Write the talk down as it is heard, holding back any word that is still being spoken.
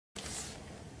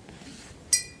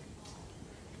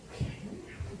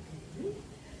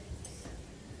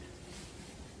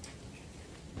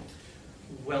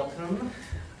welcome.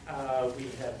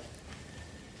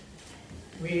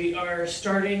 We are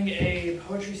starting a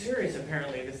poetry series.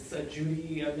 Apparently, this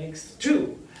Judy makes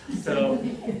two, so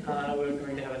we're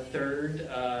going to have a third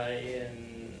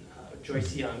in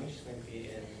Joyce Young. She's going to be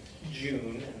in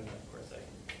June, and of course I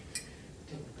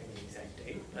didn't bring the exact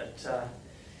date, but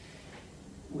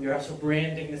we are also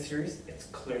branding the series. It's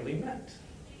Clearly Meant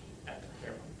at the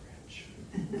Claremont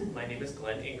branch. My name is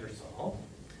Glenn Ingersoll.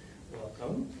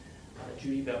 Welcome.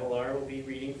 Judy Bebelaar will be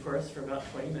reading for us for about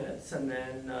 20 minutes, and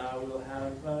then we'll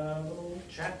have a little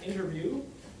chat interview,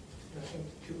 nothing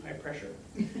too high pressure.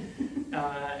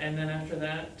 And then after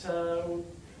that,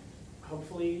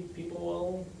 hopefully people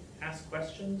will ask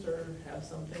questions or have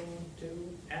something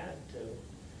to add to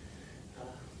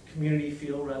community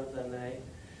feel rather than a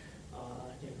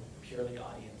purely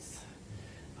audience.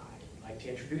 I'd like to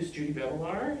introduce Judy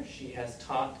Bebelaar. She has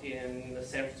taught in the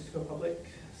San Francisco Public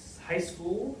High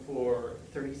School for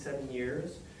 37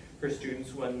 years. Her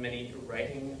students won many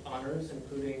writing honors,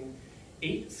 including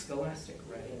 8 scholastic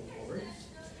writing awards.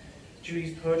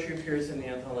 Judy's poetry appears in the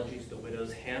anthologies The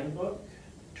Widows Handbook,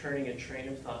 Turning a Train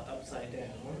of Thought Upside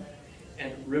Down,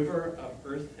 and River of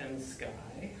Earth and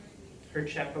Sky. Her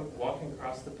chapbook, Walking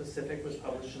Across the Pacific, was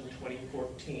published in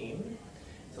 2014.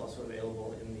 It's also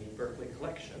available in the Berkeley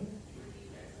collection.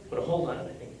 Put a hold on it,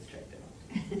 I think it's checked out.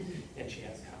 And she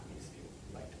has copies if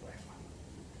you'd like to buy one.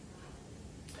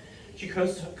 She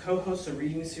co-hosts a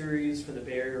reading series for the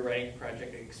Bay Area Writing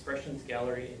Project Expressions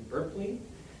Gallery in Berkeley.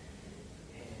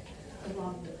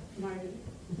 Along with Marty.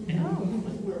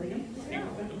 And William. Yeah.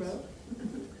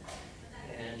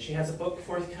 And she has a book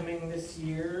forthcoming this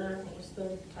year. What was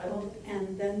the title?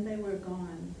 And Then They Were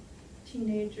Gone.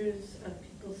 Teenagers of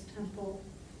People's Temple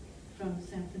from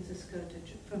San Francisco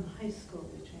from high school.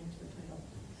 We changed the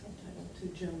subtitle to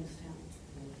Jonestown.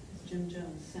 Jim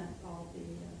Jones sent all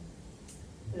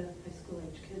the high school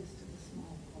age kids to the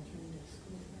small alternative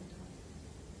schools at that time.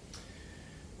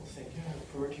 Well, thank you. I look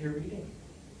forward to your reading.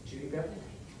 Judy Bebelaar.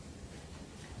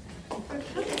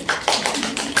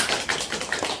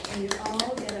 And you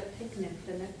all get a picnic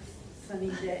the next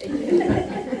sunny day.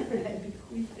 I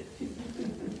bequeath it to you.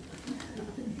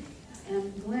 And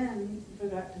Glenn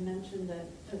forgot to mention that,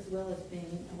 as well as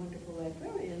being a wonderful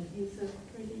librarian, he's a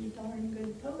pretty darn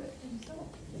good poet himself.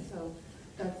 So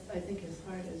that's, I think his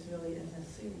heart is really in this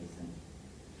series, and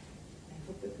I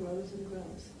hope it grows and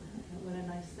grows. What a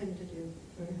nice thing to do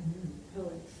for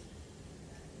poets.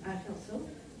 I feel so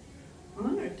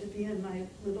honored to be in my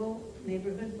little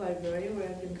neighborhood library where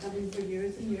I've been coming for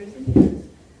years and years and years.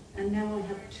 And now I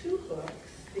have 2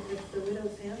 books because the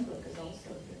Widows Handbook is also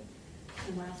here.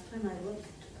 And last time I looked,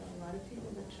 a lot of people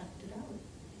had checked it out.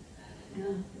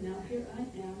 And now here I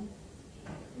am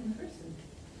in person.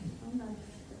 How nice.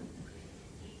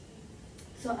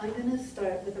 So I'm going to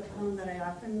start with a poem that I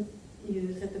often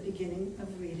use at the beginning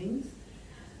of readings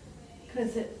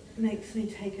because it makes me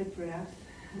take a breath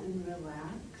and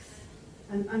relax.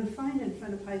 I'm fine in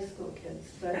front of high school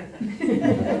kids, but I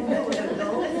don't know with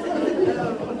adults.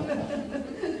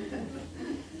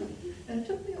 And it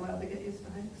took me a while to get used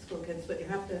to high school kids, but you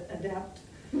have to adapt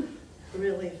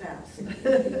really fast. In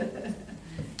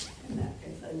that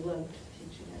case, I loved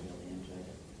teaching. I really enjoyed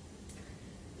it.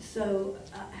 So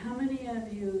how many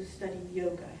of you study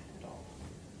yoga at all?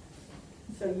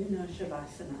 So you know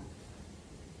Shavasana.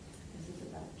 This is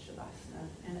about Shavasana,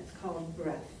 and it's called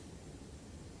breath.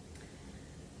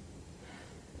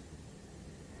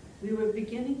 We were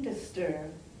beginning to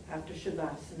stir, after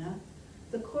Shavasana,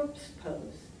 the corpse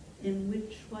pose, in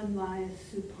which one lies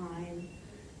supine,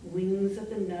 wings of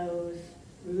the nose,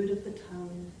 root of the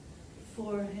tongue,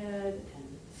 forehead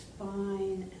and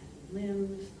spine and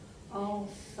limbs, all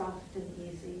soft and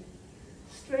easy.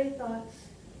 Stray thoughts,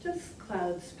 just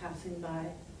clouds passing by.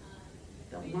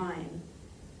 Though mine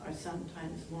are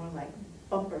sometimes more like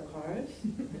bumper cars.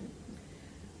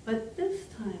 But this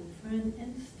time, for an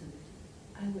instant,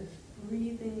 I was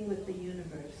breathing with the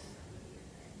universe.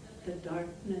 The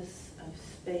darkness of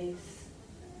space,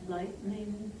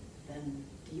 lightening, then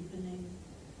deepening.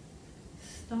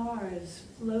 Stars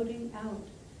floating out,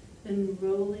 then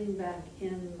rolling back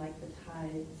in like the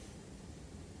tides.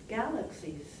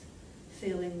 Galaxies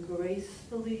sailing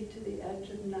gracefully to the edge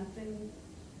of nothing,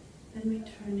 then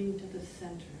returning to the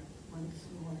center once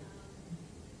more.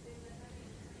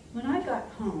 When I got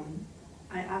home,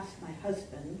 I asked my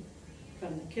husband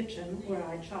from the kitchen where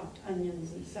I chopped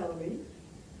onions and celery,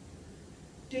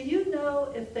 do you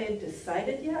know if they've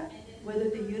decided yet whether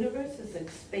the universe is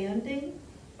expanding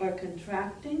or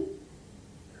contracting?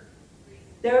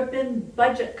 There have been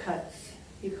budget cuts,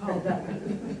 he called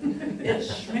them.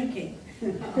 It's shrinking.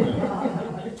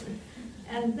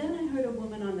 And then I heard a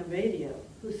woman on the radio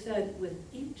who said, with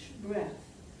each breath,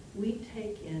 we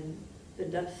take in the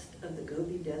dust of the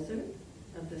Gobi Desert,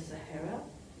 of the Sahara,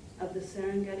 of the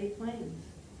Serengeti Plains.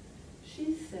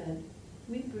 She said,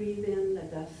 we breathe in the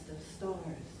dust of stars.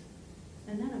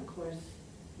 And then, of course,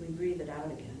 we breathe it out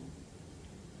again.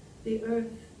 The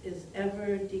earth is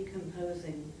ever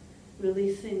decomposing,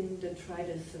 releasing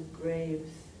detritus of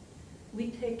graves.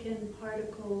 We take in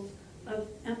particles of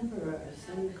emperors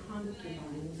and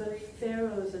concubines, of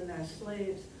pharaohs and their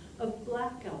slaves, of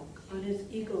black elk on his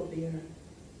eagle beer.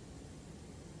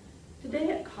 Today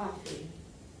at coffee,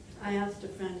 I asked a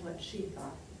friend what she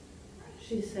thought.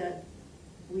 She said,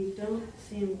 we don't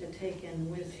seem to take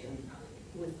in wisdom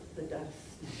with the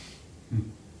dust.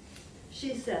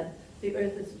 She said the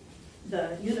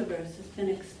universe has been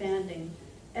expanding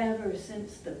ever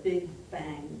since the Big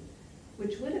Bang,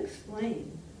 which would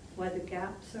explain why the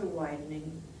gaps are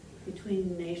widening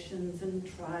between nations and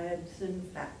tribes and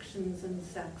factions and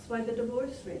sex, why the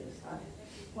divorce rate is high,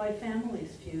 why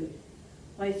families feud,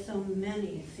 why so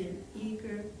many seem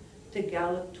eager to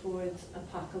gallop towards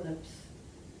apocalypse.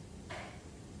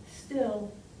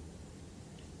 Still,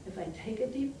 if I take a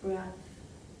deep breath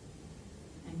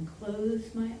and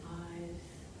close my eyes,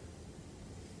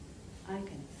 I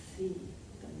can see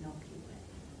the Milky Way.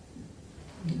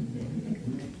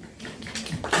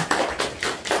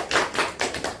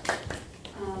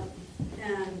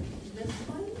 And this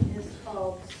one is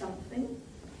called Something.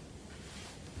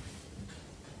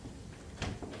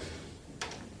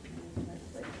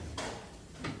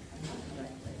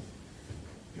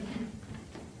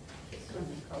 This one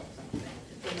is called Something.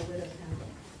 It's in the Widows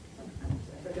Handbook. Sometimes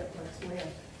I forget what's where.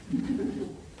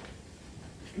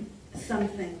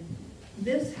 Something.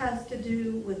 This has to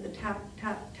do with the tap,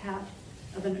 tap, tap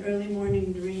of an early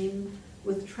morning dream,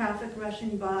 with traffic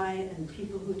rushing by and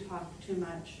people who talk too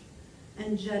much,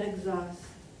 and jet exhaust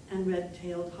and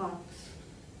red-tailed hawks.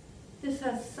 This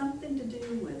has something to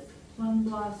do with plum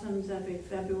blossoms every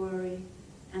February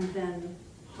and then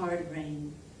hard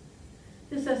rain.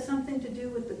 This has something to do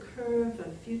with the curve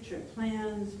of future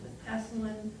plans with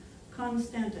Esalen,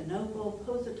 Constantinople,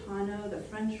 Positano, the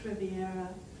French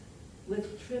Riviera,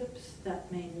 with trips that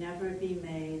may never be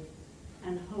made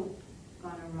and hope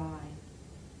gone awry.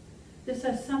 This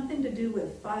has something to do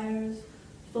with fires,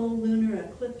 full lunar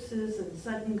eclipses, and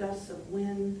sudden gusts of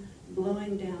wind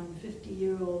blowing down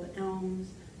 50-year-old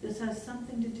elms. This has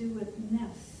something to do with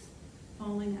nests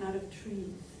falling out of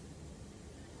trees.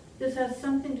 This has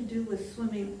something to do with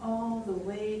swimming all the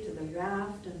way to the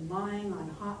raft and lying on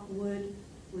hot wood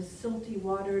with silty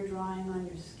water drying on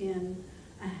your skin,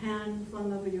 a hand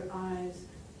flung over your eyes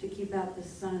to keep out the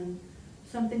sun,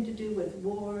 something to do with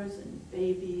wars and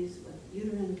babies, with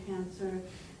uterine cancer,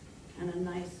 and a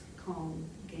nice, calm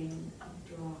game of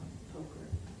draw poker.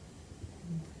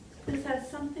 This has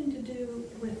something to do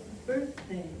with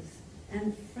birthdays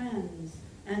and friends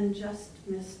and just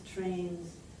missed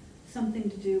trains, something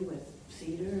to do with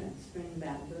cedar and spring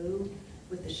bamboo,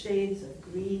 with the shades of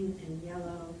green and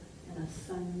yellow in a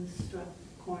sun-struck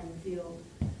cornfield,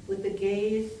 with the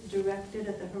gaze directed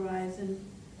at the horizon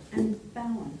and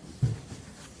balance.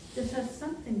 This has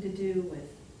something to do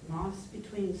with moss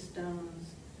between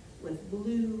stones, with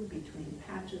blue between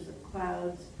patches of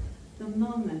clouds, the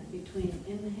moment between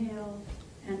inhale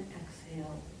and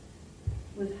exhale,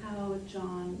 with how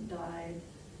John died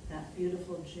that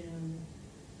beautiful June,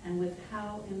 and with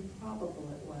how improbable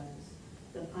it was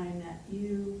that I met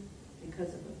you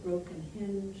because of a broken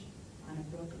hinge on a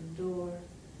broken door,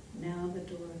 now the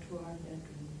door to our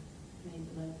bedroom, made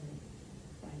lovely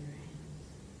by your hands.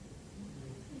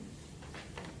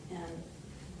 And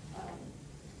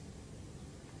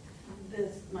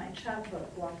my chapbook,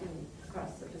 Walking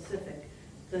Across the Pacific,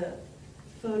 the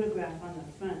photograph on the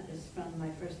front is from my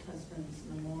first husband's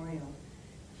memorial.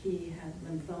 He had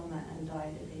lymphoma and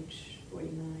died at age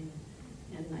 49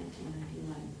 in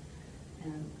 1991.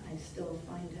 And I still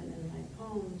find him in my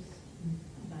poems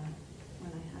about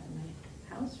when I had my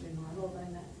house remodeled. I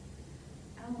met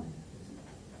Alan.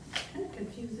 It was kind of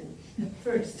confusing at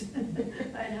first.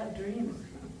 I'd have dreams.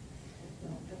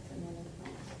 Well, that's in one of the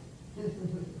poems.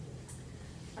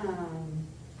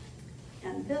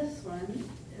 And this one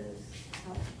is,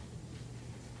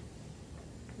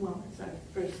 well, it's our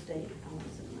first date,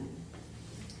 Alice and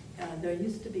mine. There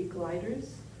used to be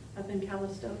gliders up in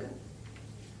Calistoga.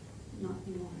 Not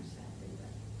anymore, sadly,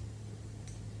 but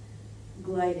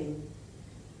gliding.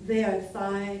 They are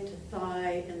thigh to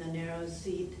thigh in the narrow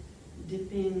seat,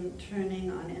 dipping,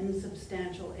 turning on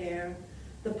insubstantial air.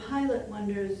 The pilot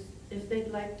wonders if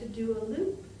they'd like to do a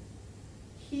loop.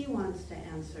 He wants to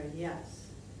answer yes,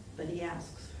 but he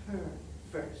asks her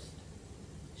first.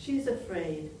 She's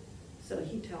afraid, so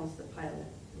he tells the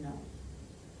pilot no.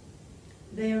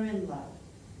 They are in love,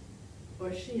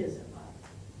 or she is in love.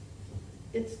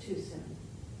 It's too soon.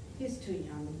 He's too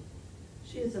young.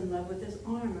 She is in love with his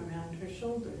arm around her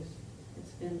shoulders.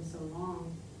 It's been so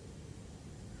long.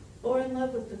 Or in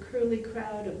love with the curly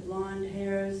crowd of blonde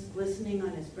hairs glistening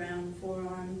on his brown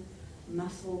forearm,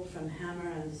 muscled from hammer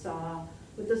and saw,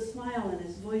 with a smile and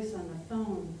his voice on the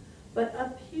phone. But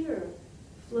up here,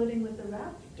 floating with the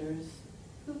rafters,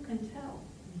 who can tell?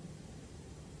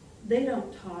 They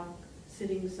don't talk,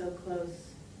 sitting so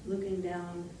close, looking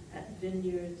down at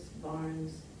vineyards,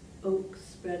 barns, oaks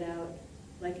spread out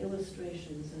like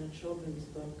illustrations in a children's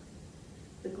book.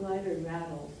 The glider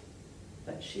rattles,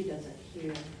 but she doesn't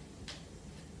hear.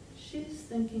 She's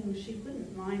thinking she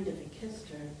wouldn't mind if he kissed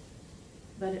her,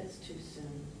 but it's too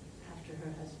soon after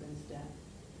her husband's death.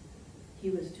 He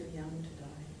was too young to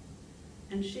die,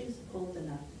 and she's old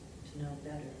enough to know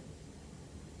better,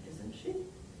 isn't she?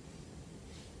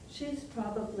 She's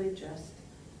probably just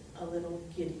a little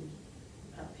giddy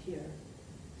up here,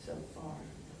 so far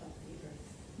above the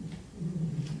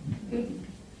earth.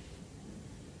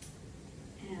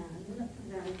 And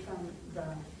then from the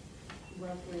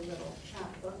lovely little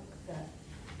chapbook that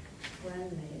Glenn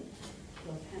made,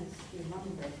 Lopensky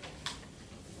Lumber.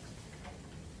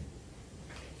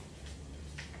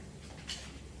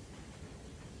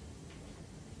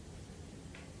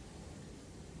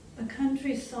 A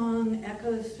country song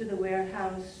echoes through the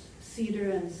warehouse, cedar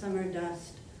and summer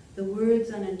dust, the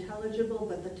words unintelligible,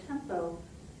 but the tempo,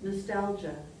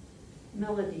 nostalgia,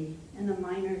 melody in a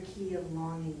minor key of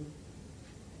longing.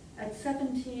 At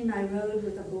 17, I rode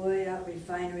with a boy out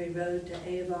Refinery Road to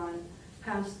Avon,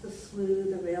 past the slough,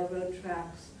 the railroad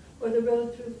tracks, or the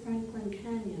road through Franklin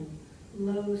Canyon,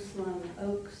 low slung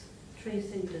oaks,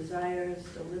 tracing desires,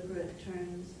 deliberate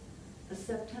turns, a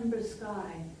September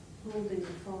sky holding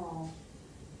the fall.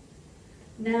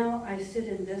 Now I sit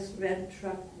in this red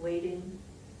truck waiting,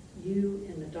 you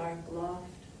in the dark loft,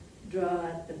 draw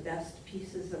at the best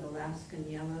pieces of Alaskan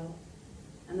yellow,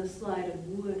 and the slide of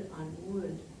wood on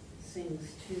wood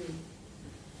sings too.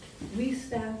 We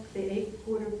stack the 8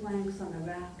 quarter planks on the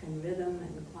rack in rhythm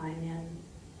and climb in.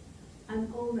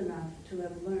 I'm old enough to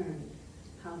have learned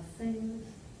how things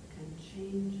can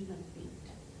change in a beat.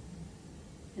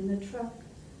 In the truck,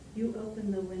 you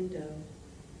open the window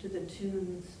to the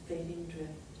tune's fading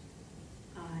drift.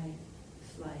 I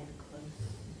slide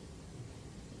close.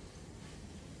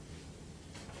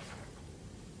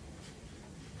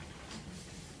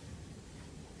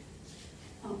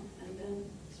 Oh, and then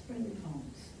spring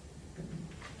poems.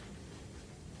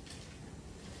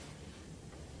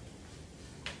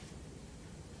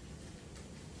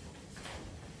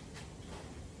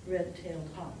 Red-tailed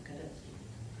hawk.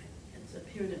 It's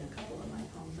appeared in a couple of my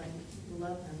poems. I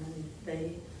love them, and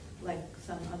they, like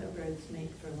some other birds,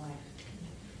 mate for life.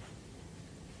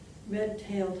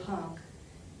 Red-tailed hawk.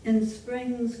 In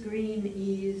spring's green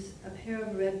ease, a pair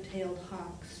of red-tailed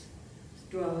hawks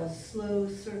draws slow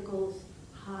circles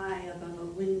high above a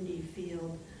windy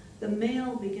field. The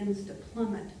male begins to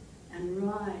plummet and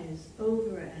rise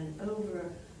over and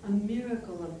over, a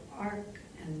miracle of arc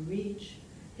and reach,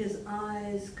 his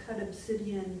eyes cut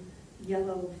obsidian,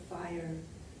 yellow fire.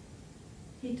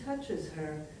 He touches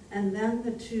her, and then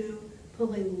the two,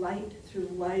 pulling light through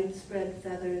widespread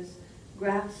feathers,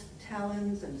 grasp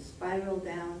talons and spiral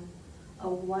down, a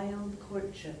wild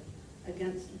courtship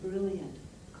against brilliant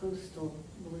coastal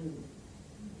blue.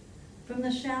 From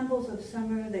the shambles of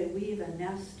summer, they weave a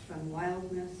nest from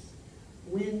wildness,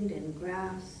 wind in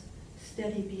grass,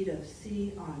 steady beat of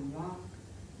sea on rock,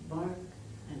 bark,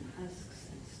 and husks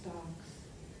and stalks.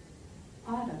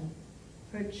 Autumn,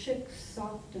 her chicks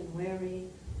soft and wary,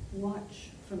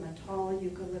 watch from a tall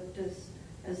eucalyptus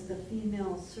as the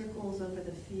female circles over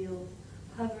the field,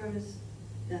 hovers,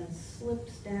 then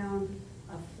slips down,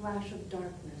 a flash of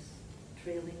darkness,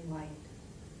 trailing light.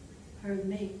 Her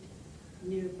mate,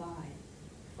 nearby,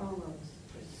 follows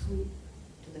her sweep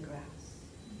to the grass.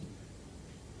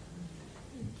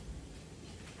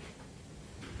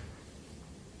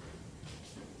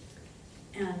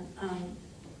 And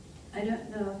I don't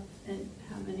know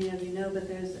how many of you know, but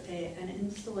there's an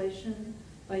installation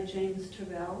by James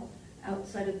Turrell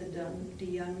outside of the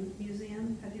DeYoung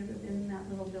Museum. Have you ever been in that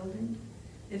little building?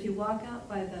 If you walk out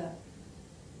by the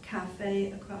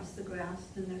cafe across the grass,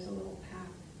 then there's a little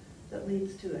path that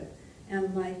leads to it.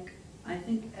 And like, I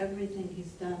think everything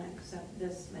he's done except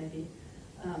this maybe,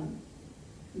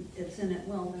 it's in it,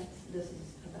 well, this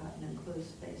is about an enclosed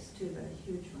space too, but a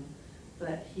huge one.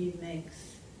 But he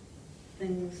makes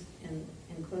things in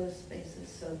enclosed spaces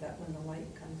so that when the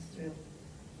light comes through,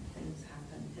 things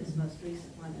happen. His most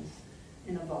recent one is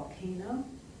in a volcano,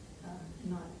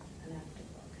 not an active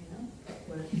volcano.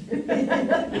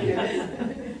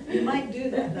 You might do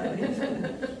that though,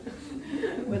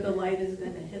 where the light is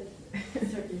going to hit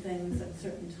certain things at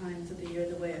certain times of the year,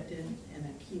 the way it did in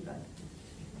Akiba.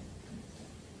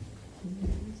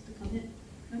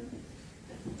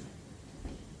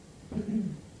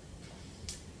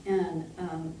 And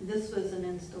this was an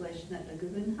installation at the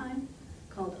Guggenheim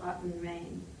called Autumn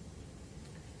Rain.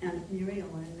 And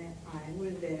Muriel and I were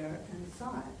there and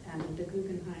saw it. And the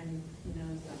Guggenheim,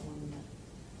 knows that one that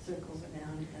circles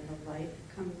around and the light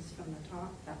comes from the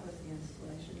top. That was the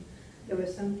installation. There were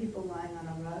some people lying on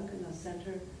a rug in the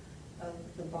center of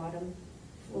the bottom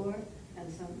floor,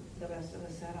 and the rest of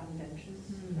us sat on benches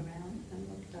around and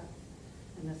looked up.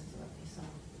 And this is what we saw.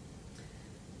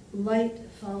 Light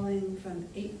falling from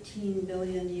 18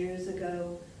 billion years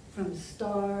ago, from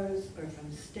stars or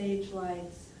from stage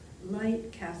lights,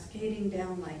 light cascading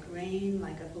down like rain,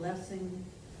 like a blessing.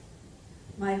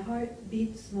 My heart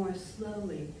beats more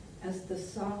slowly as the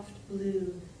soft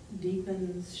blue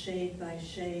deepens shade by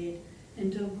shade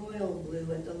into royal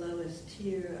blue at the lowest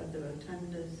tier of the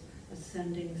rotunda's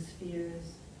ascending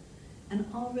spheres. And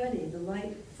already the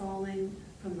light falling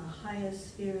from the highest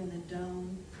sphere in the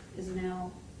dome is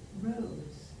now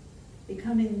rose,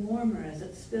 becoming warmer as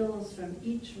it spills from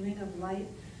each ring of light,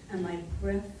 and my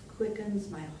breath quickens,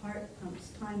 my heart pumps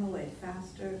time away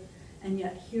faster, and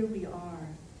yet here we are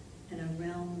in a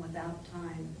realm without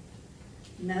time,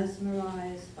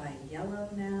 mesmerized by yellow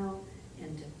now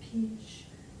into peach,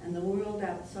 and the world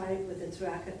outside with its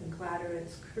racket and clatter,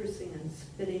 its cursing and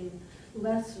spitting,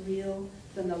 less real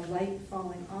than the light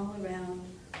falling all around,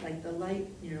 like the light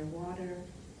near water,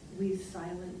 we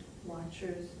silent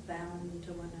watchers bound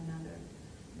to one another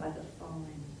by the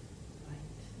falling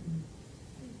light.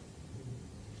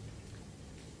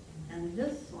 And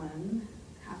this one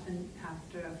happened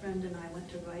after a friend and I went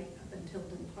to write up in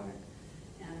Tilden Park.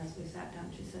 And as we sat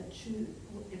down, she said, choose,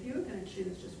 if you were going to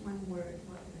choose just one word,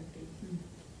 what would it be?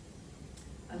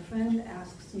 A friend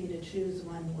asks me to choose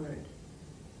one word.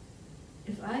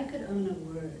 If I could own a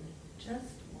word,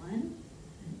 just one,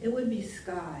 it would be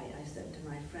sky, I said to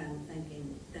my friend,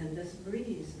 thinking, then this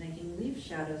breeze making leaf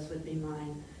shadows would be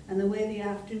mine, and the way the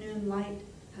afternoon light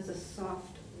has a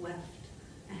soft weft,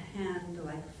 a hand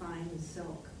like fine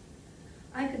silk.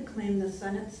 I could claim the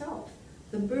sun itself,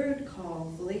 the bird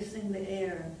calls lacing the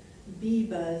air, bee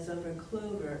buzz over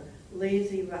clover,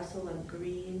 lazy rustle of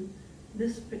green.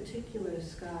 This particular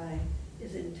sky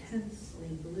is intensely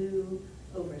blue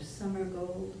over summer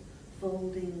gold,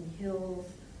 folding hills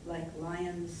like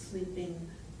lions sleeping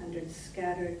under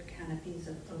scattered canopies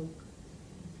of oak.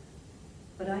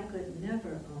 But I could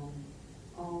never own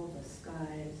all the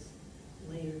sky's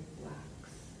layered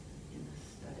blacks in a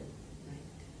studded night.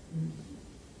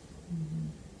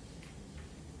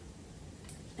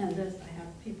 And this, I have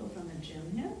people from the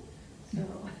gym here, so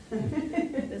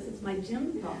this is my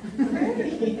gym talk.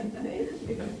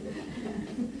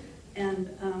 And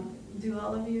do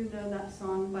all of you know that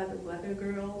song by the Weather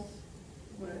Girls,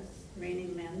 where it's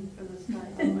raining men from the sky?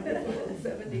 Oh, wonderful,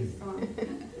 70s song.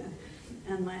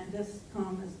 And this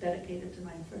poem is dedicated to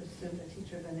my first Zumba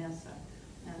teacher, Vanessa,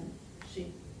 and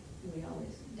we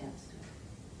always danced to it.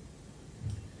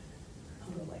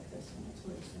 I'll go like this when it's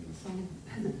worse than the song.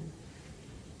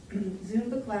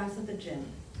 Zumba class at the gym.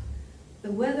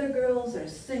 The Weather Girls are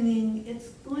singing, it's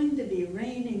going to be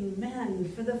raining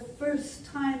men for the first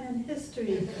time in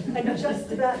history at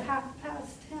just about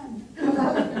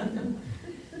 10:30.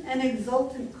 An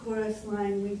exultant chorus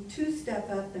line, we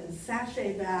two-step up and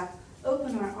sashay back,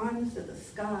 open our arms to the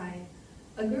sky.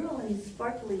 A girl in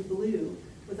sparkly blue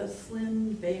with a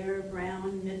slim, bare,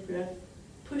 brown midriff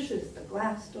pushes the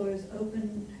glass doors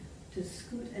open to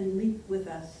scoot and leap with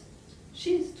us.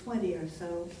 She's 20 or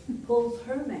so, pulls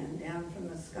her man down from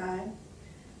the sky,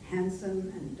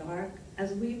 handsome and dark,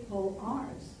 as we pull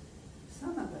ours.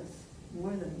 Some of us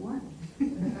more than one.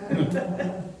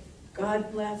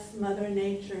 God bless Mother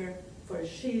Nature, for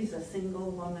she's a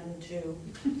single woman too.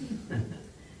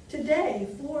 Today,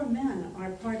 4 men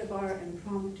are part of our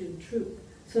impromptu troupe,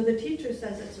 so the teacher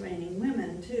says it's raining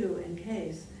women too, in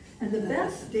case. And the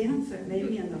best dancer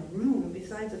maybe in the room,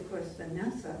 besides of course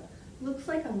Vanessa, looks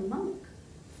like a monk,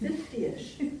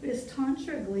 50-ish. His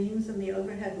tonsure gleams in the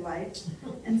overhead light.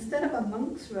 Instead of a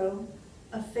monk's robe,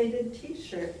 a faded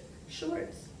t-shirt,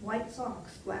 shorts, white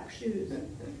socks, black shoes.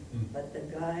 But the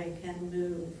guy can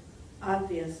move,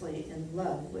 obviously in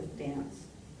love with dance.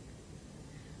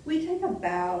 We take a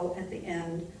bow at the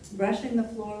end, brushing the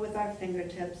floor with our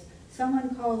fingertips.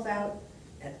 Someone calls out,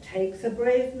 "It takes a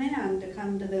brave man to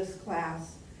come to this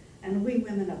class." and we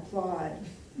women applaud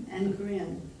and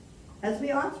grin, as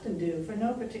we often do for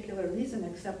no particular reason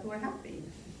except we're happy.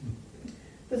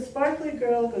 The sparkly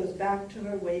girl goes back to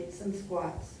her weights and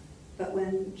squats, but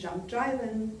when Jump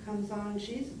Drive-In comes on,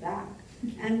 she's back,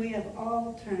 and we have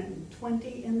all turned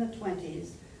 20 in the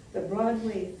 20s. The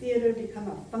Broadway theater become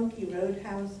a funky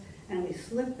roadhouse, and we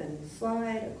slip and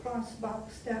slide across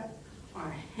box step,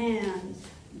 our hands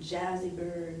jazzy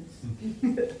birds.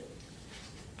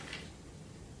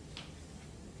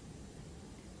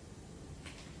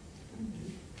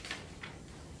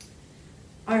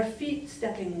 Our feet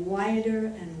stepping wider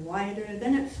and wider,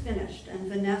 then it's finished, and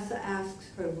Vanessa asks,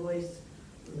 her voice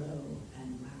low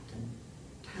and Latin,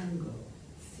 tango,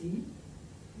 see?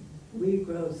 We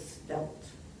grow svelte,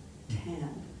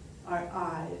 tanned, our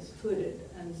eyes hooded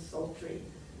and sultry.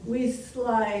 We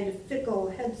slide, fickle,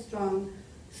 headstrong,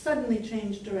 suddenly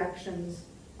change directions,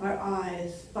 our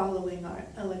eyes following our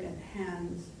elegant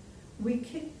hands. We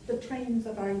kick the trains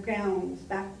of our gowns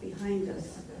back behind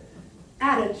us.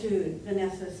 Attitude,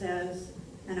 Vanessa says,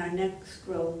 and our necks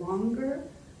grow longer.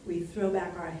 We throw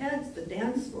back our heads, the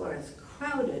dance floor is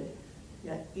crowded,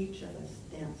 yet each of us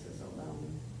dances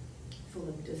alone, full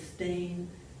of disdain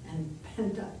and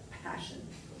pent-up passion.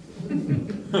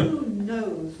 Who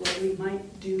knows what we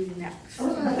might do next?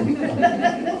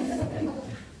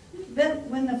 Then,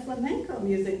 when the flamenco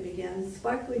music begins,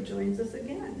 Sparkly joins us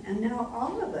again, and now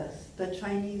all of us, the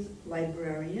Chinese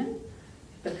librarian,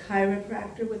 the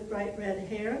chiropractor with bright red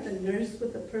hair, the nurse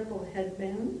with the purple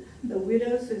headband, the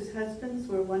widows whose husbands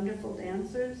were wonderful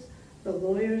dancers, the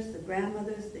lawyers, the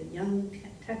grandmothers, the young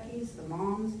techies, the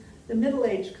moms, the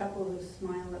middle-aged couple who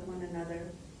smile at one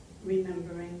another,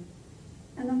 remembering,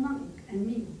 and the monk and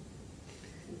me.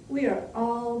 We are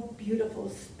all beautiful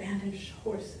Spanish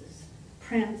horses,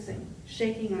 prancing,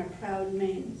 shaking our proud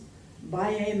manes.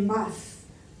 Vaye mas,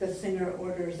 the singer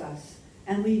orders us,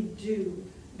 and we do,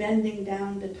 bending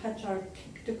down to touch our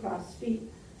kicked-across feet,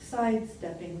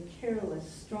 sidestepping,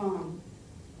 careless, strong.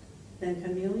 Then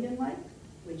chameleon-like,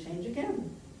 we change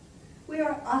again. We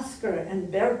are Oscar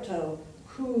and Berto,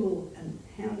 cool and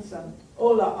handsome.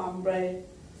 Hola, hombre.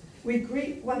 We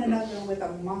greet one another with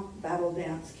a mock battle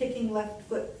dance, kicking left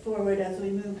foot forward as we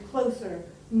move closer,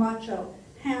 macho,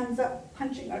 hands up,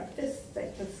 punching our fists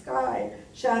at the sky,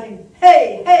 shouting,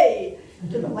 hey, hey,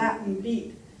 to the Latin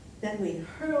beat. Then we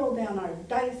hurl down our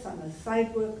dice on the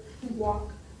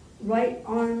sidewalk, right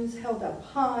arms held up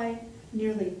high,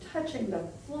 nearly touching the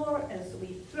floor as we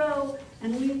throw,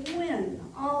 and we win,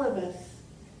 all of us.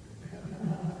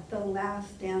 The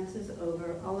last dance is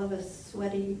over, all of us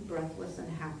sweaty, breathless, and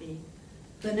happy.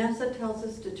 Vanessa tells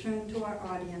us to turn to our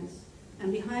audience,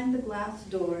 and behind the glass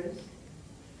doors,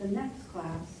 the next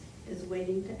class is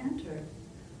waiting to enter.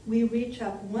 We reach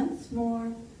up once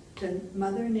more to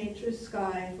Mother Nature's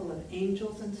sky full of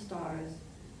angels and stars,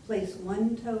 place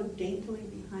one toe daintily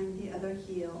behind the other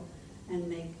heel, and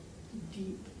make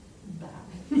deep bow.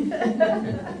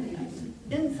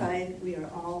 Inside, we are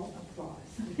all applause.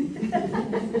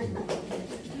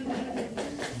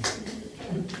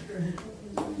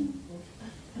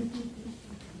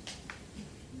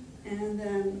 And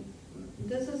then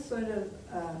this is sort of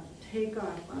a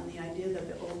takeoff on the idea that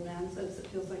the old man says it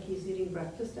feels like he's eating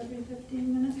breakfast every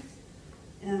 15 minutes.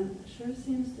 And it sure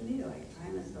seems to me like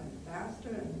time is going faster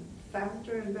and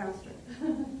faster and faster.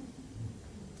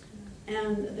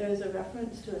 And there's a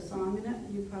reference to a song in it.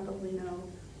 You probably know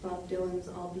Bob Dylan's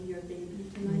I'll Be Your Baby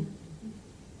Tonight.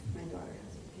 My daughter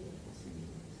has a beautiful singing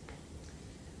voice.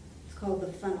 It's called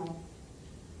The Funnel.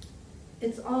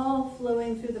 It's all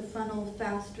flowing through the funnel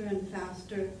faster and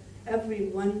faster, every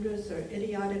wondrous or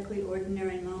idiotically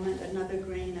ordinary moment another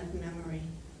grain of memory.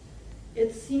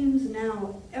 It seems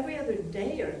now every other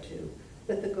day or two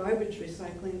that the garbage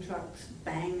recycling trucks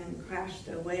bang and crash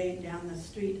their way down the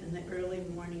street in the early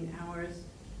morning hours.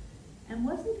 And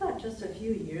wasn't that just a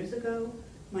few years ago?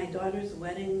 My daughter's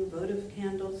wedding, votive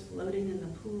candles floating in the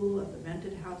pool of the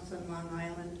rented house on Long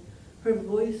Island, her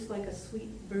voice like a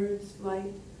sweet bird's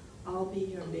flight, I'll be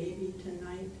your baby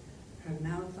tonight, her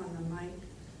mouth on the mic,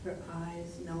 her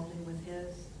eyes melding with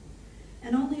his.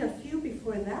 And only a few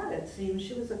before that, it seems,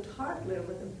 she was a toddler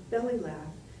with a belly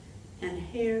laugh and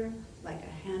hair like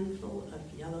a handful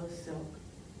of yellow silk.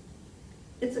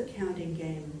 It's a counting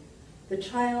game. The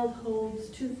child holds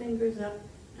 2 fingers up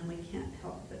and we can't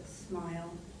help but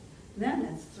smile. Then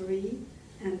it's 3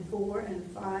 and 4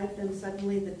 and 5, then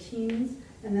suddenly the teens,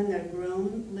 and then they're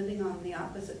grown, living on the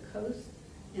opposite coast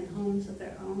in homes of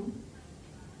their own.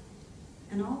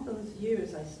 And all those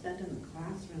years I spent in the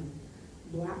classroom,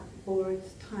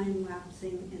 blackboards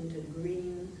time-lapsing into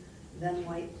green, then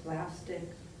white plastic,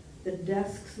 the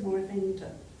desks morphing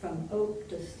to from oak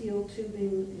to steel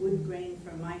tubing, wood grain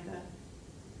for mica,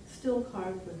 still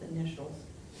carved with initials,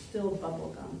 still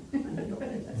bubble gum under the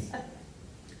lids.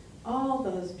 All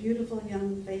those beautiful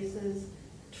young faces,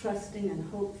 trusting and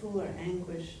hopeful or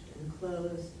anguished and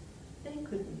closed, they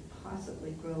couldn't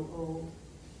possibly grow old,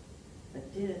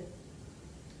 but did.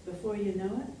 Before you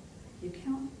know it, you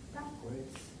count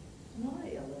backwards,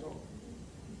 lie a little,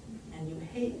 and you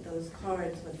hate those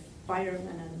cards with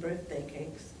firemen and birthday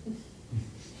cakes.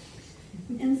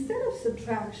 Instead of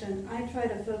subtraction, I try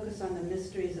to focus on the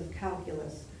mysteries of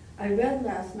calculus. I read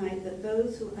last night that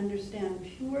those who understand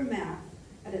pure math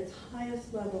at its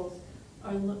highest levels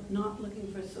are not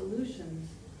looking for solutions,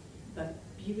 but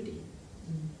beauty.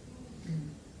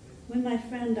 When my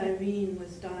friend Irene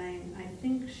was dying, I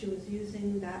think she was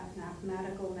using that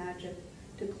mathematical magic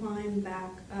to climb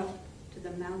back up to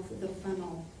the mouth of the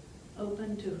funnel,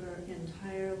 open to her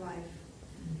entire life.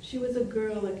 She was a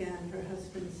girl again, her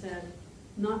husband said,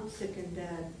 not sick and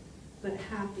dead, but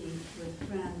happy with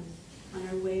friends on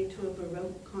her way to a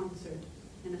Baroque concert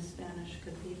in a Spanish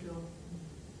cathedral.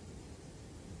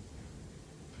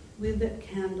 We lit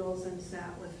candles and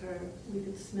sat with her. We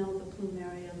could smell the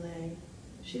plumeria lay.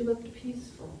 She looked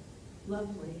peaceful,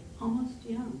 lovely, almost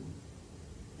young.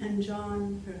 And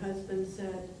John, her husband,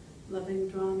 said, loving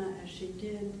drama as she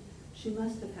did, she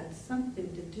must have had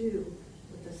something to do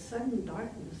with the sudden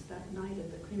darkness that night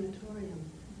at the crematorium.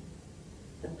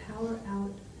 The power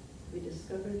out, we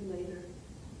discovered later,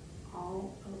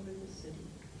 all over the city.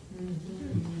 Come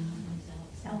in.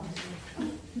 That's all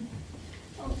right.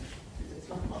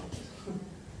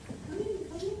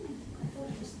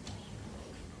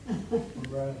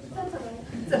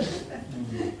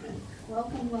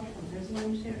 Welcome, welcome. There's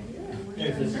one chair here and one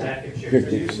There's a chair. stack of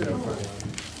chairs. You sit up front.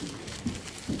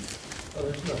 Oh,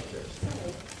 there's no chairs.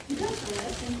 That's all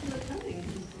right. Thank you for coming.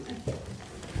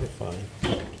 We're fine.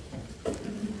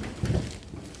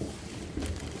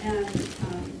 And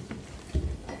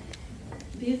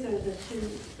these are the two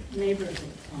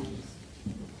neighborhood poems.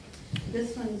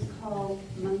 This one's called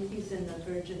Monkeys in the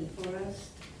Virgin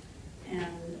Forest,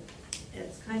 and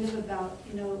it's kind of about,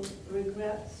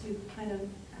 regrets. You kind of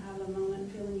have a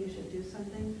moment feeling you should do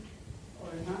something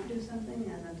or not do something,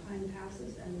 and the time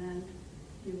passes, and then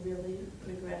you really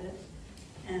regret it.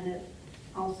 And it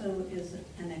also is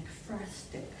an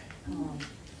ekphrastic poem,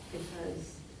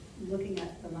 because looking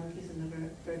at the monkeys in the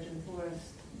Virgin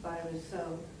Forest by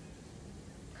Rousseau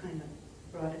kind of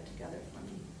brought it together for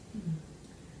me.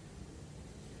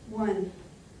 1.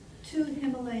 2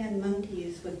 Himalayan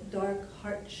monkeys with dark,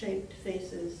 heart-shaped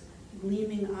faces,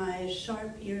 gleaming eyes,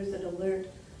 sharp ears that alert,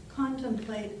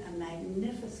 contemplate a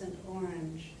magnificent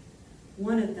orange.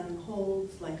 One of them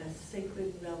holds like a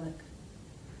sacred relic.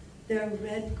 Their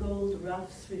red gold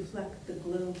ruffs reflect the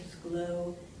globe's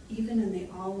glow, even in the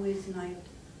always night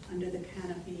under the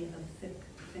canopy of thick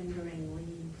fingering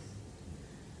leaves.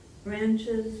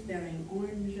 Branches bearing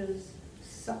oranges,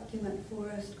 succulent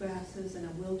forest grasses, and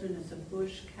a wilderness of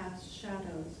bush cast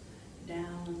shadows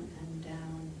down and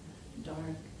down,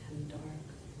 dark and dark.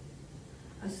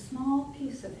 A small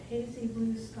piece of hazy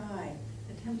blue sky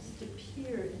attempts to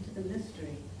peer into the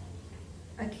mystery.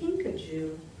 A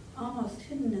kinkajou, almost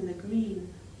hidden in the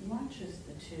green, watches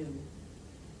the two.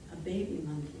 A baby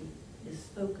monkey is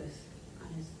focused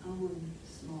on his own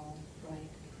small,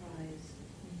 bright prize.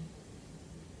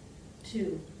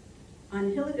 2.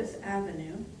 On Hillegas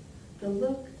Avenue, the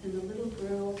look in the little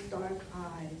girl's dark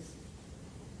eyes.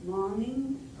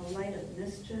 Longing, a light of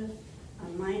mischief, a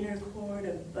minor chord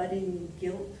of budding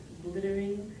guilt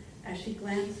glittering as she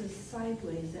glances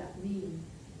sideways at me,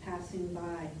 passing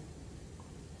by.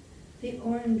 The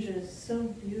oranges, so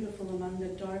beautiful among the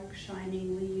dark,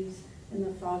 shining leaves in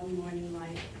the foggy morning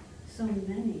light, so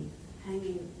many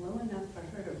hanging low enough for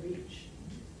her to reach.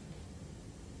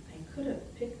 I could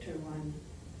have picked her one.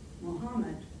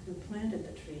 Mohammed, who planted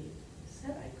the tree,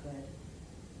 said I could.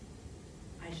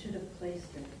 I should have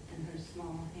placed it in her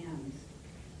small hands.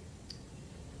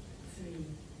 3.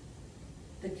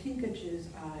 The kinkajou's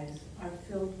eyes are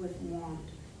filled with want,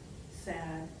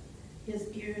 sad. His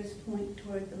ears point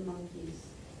toward the monkeys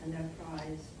and their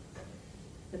prize.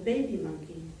 The baby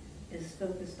monkey is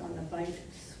focused on the bite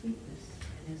of sweetness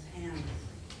in his hands.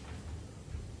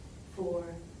 4.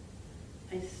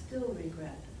 I still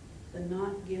regret the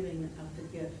not giving of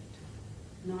the gift,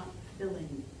 not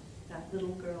filling that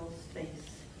little girl's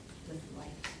face with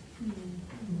light.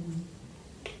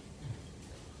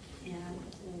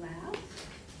 And last,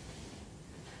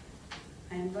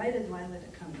 I invited Lila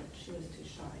to come, but she was too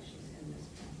shy. She's in this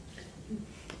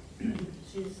poem.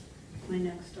 She's my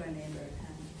next door neighbor,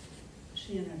 and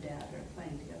she and her dad are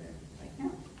playing together right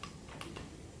now.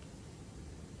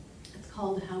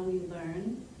 called How We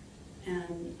Learn,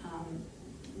 and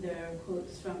there are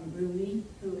quotes from Rumi,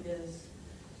 who is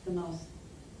the most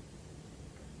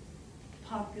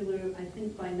popular, I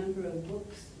think, by number of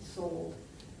books sold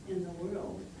in the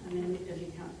world. I mean, if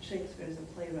you count Shakespeare as a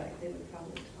playwright, they would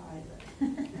probably tie,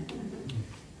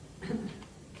 but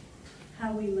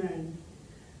How We Learn.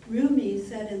 Rumi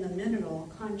said in The Mineral,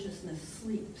 consciousness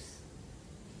sleeps.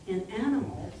 In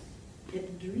animals,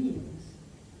 it dreams.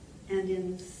 And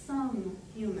in some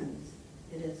humans,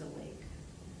 it is awake.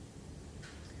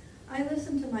 I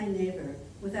listen to my neighbor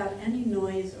without any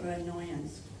noise or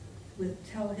annoyance,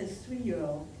 tell his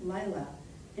 3-year-old, Lila,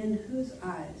 in whose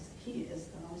eyes he is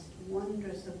the most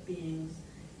wondrous of beings,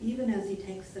 even as he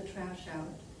takes the trash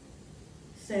out,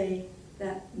 say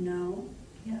that no,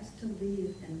 he has to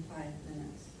leave in 5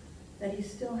 minutes, that he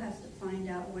still has to find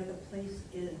out where the place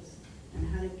is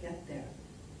and how to get there.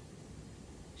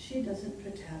 She doesn't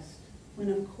protest, when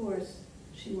of course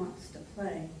she wants to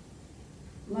play.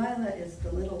 Lila is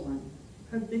the little one.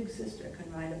 Her big sister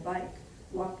can ride a bike,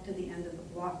 walk to the end of the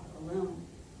block alone,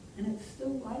 and it's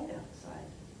still light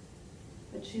outside,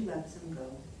 but she lets him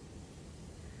go.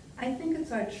 I think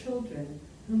it's our children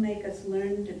who make us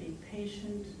learn to be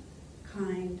patient,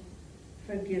 kind,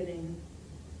 forgiving,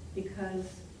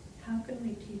 because how can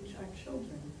we teach our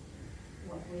children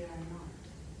what we are not?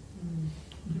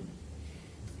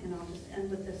 And I'll just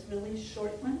end with this really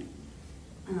short one.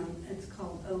 It's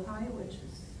called Ojai, which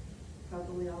is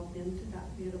probably all been to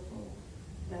that beautiful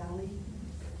valley.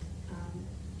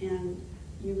 And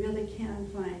you really can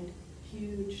find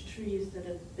huge trees that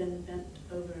have been bent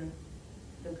over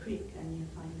the creek, and you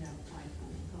find out why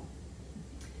from home.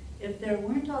 If there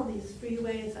weren't all these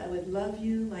freeways, I would love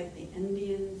you like the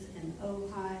Indians in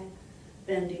Ojai,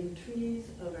 bending trees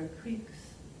over creeks,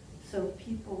 so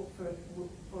people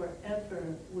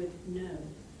forever would know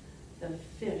the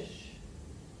fish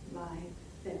lie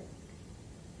thick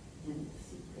in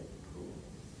secret pools.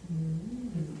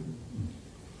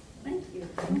 Thank you.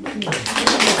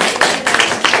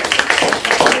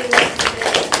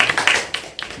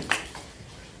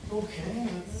 Okay,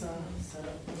 let's set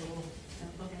up a little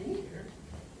template here.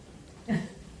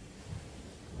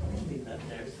 Leave that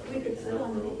there so We could sit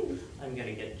on these. I'm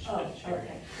gonna get Oh, a chair.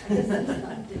 okay. I guess that's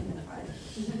not dignified.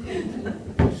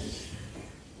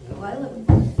 Well, I live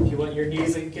Do you want your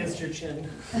knees against your chin?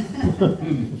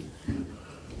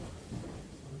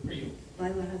 For you.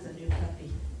 Lila has a new puppy.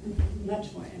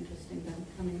 Much more interesting than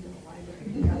coming to the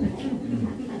library.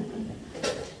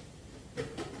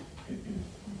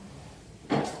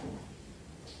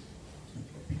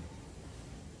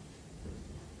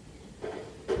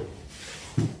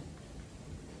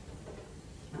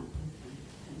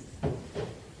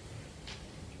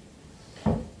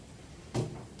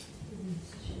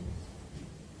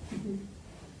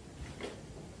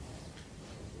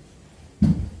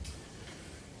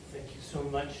 Thank you so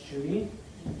much, Judy.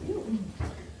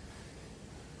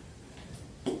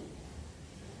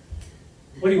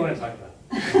 What do you want to talk about?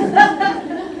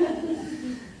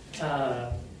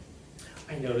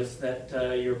 I noticed that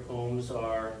your poems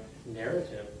are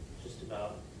narrative, just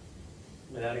about,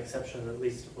 without exception, at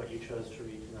least of what you chose to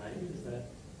read tonight. Is that?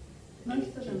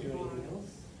 Most of do them you do anything are.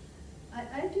 else?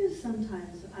 I do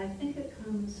sometimes. I think it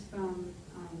comes from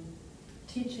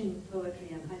teaching poetry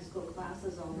in high school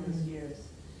classes all those years.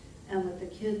 And what the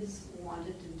kids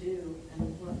wanted to do,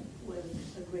 and what was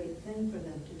a great thing for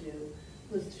them to do,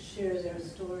 was to share their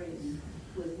stories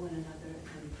with one another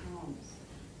in poems.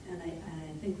 And I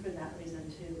think for that reason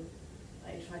too,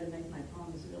 I try to make my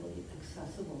poems really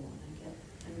accessible, and I get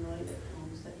annoyed at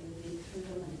poems that you read through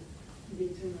them and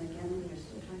read through them again and you're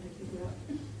still trying to figure out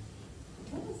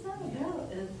what was that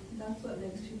about? And that's what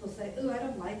makes people say, "Ooh, I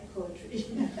don't like poetry."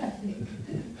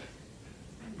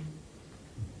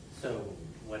 So,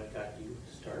 what got you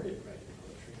started writing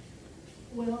poetry?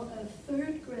 Well, in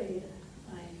 3rd grade,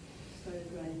 I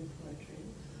started writing poetry.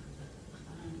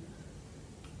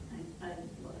 I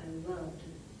loved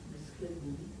Miss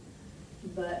Goodman.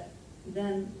 But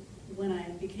then when I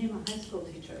became a high school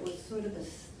teacher, it was sort of a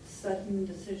sudden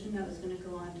decision. I was going to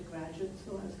go on to graduate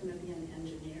school. I was going to be an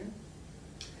engineer.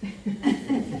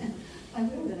 I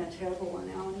would have been a terrible one.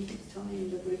 Alan keeps telling me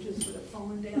the bridges would have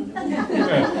fallen down.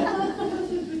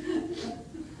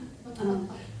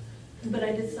 But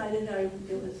I decided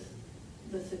it was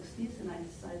the 60s, and I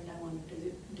decided I wanted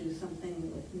to do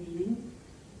something with meaning.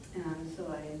 And so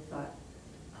I thought,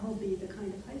 I'll be the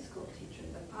kind of high school teacher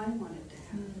that I wanted to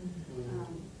have,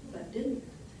 but didn't.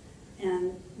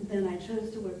 And then I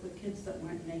chose to work with kids that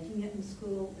weren't making it in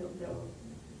school. There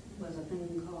was a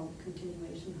thing called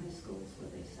continuation high schools where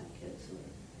they sent kids who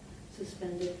were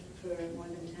suspended for more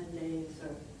than 10 days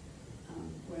or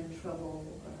were in trouble,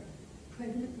 or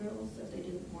pregnant girls that they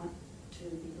didn't want to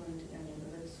be going to their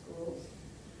neighborhood schools,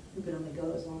 who could only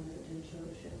go as long as it didn't show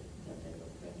that they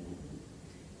were pregnant.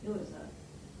 It was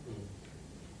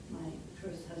my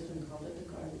first husband called it the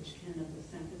garbage can of the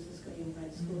San Francisco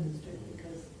Unified School District,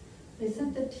 because they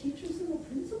sent the teachers and the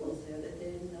principals there that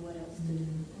they didn't know what else to do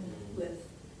with.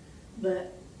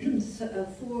 But so,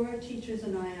 4 teachers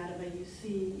and I out of a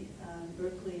UC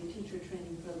Berkeley teacher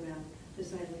training program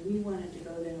decided we wanted to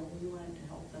go there, we wanted to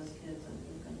help those kids, and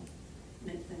we were going to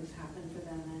make things happen for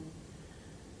them. And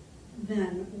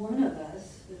then one of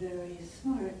us, very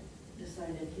smart,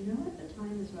 decided, you know what, the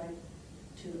time is right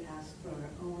to ask for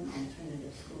our own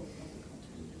alternative school, public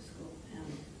alternative school. And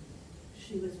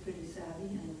she was pretty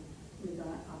savvy, and we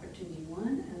got opportunity 1,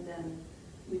 and then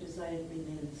we decided we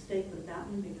made a mistake with that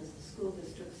one because the school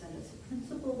district sent us a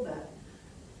principal that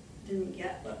didn't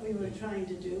get what we were trying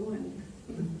to do, and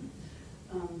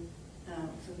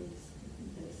so we just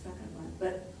did a second one.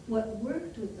 But what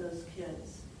worked with those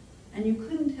kids, and you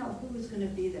couldn't tell who was going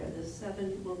to be there. The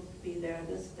 7 will be there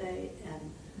this day,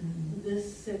 and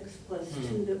this 6 plus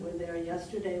 2 that were there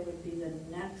yesterday would be the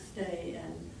next day,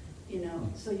 and you know,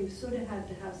 so you sort of had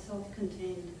to have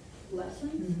self-contained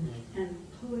lessons, and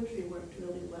poetry worked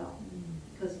really well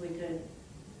because we could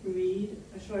read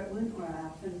a short one, or I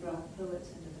often brought poets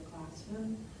into the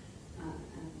classroom,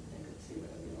 and they could see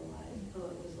what a real live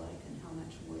poet was like and how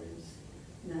much words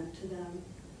meant to them,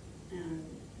 and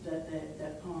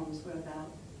that poems were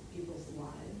about people's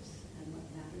lives and what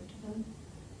mattered to them.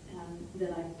 And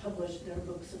then I published their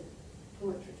books of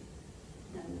poetry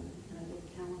and a big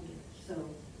calendar. So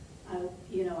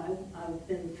I've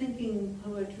been thinking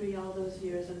poetry all those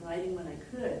years and writing when I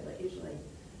could, but usually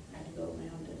I had to go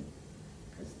around, and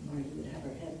because Marty would have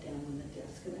her head down on the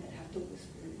desk and I'd have to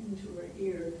whisper into her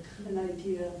ear an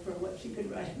idea for what she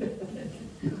could write about it.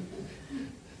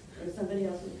 Or somebody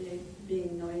else would be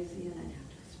being noisy and I'd have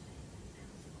to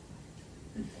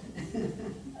explain.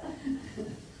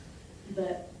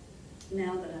 But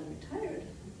now that I'm retired,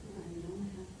 I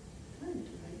have time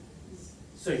to write.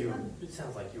 So it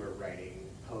sounds like you were writing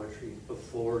poetry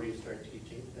before you started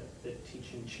teaching, that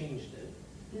teaching changed it.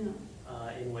 Yeah.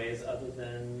 In ways other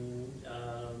than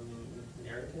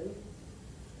narrative,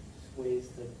 ways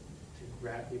to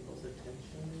grab people's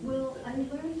attention. Well, I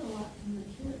learned a lot from the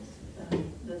kids,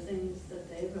 the things that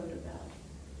they wrote about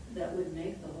that would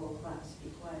make the whole class be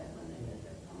quiet when they read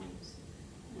their poems.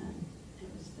 And it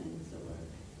was things that were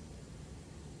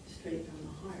straight from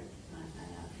the heart.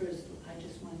 At first, I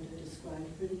just wanted to describe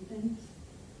pretty things,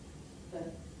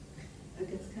 but it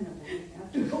gets kind of boring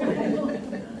after a while.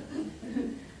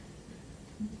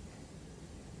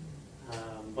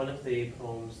 One of the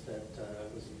poems that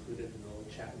was included in the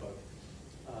little chapbook,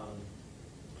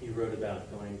 you wrote about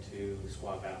going to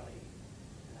Squaw Valley.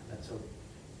 And that's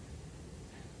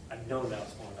I've known about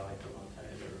Squaw Valley for a long time.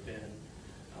 I've never been.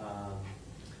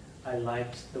 I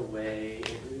liked the way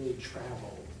it really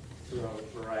traveled through a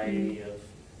variety of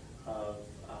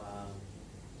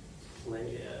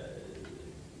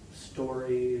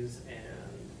stories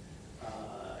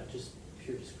and just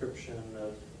pure description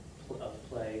of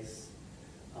place.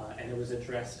 And it was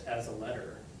addressed as a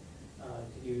letter.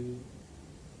 And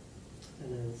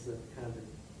it's a kind of a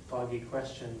foggy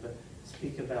question, but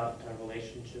speak about our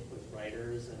relationship with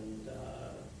writers and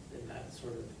in that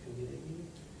sort of community.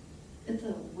 It's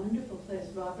a wonderful place.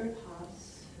 Robert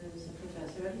Haas, who's a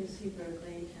professor at UC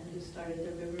Berkeley and who started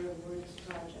the River of Words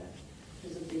project,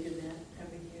 is a big event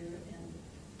every year in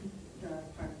the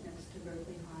park next to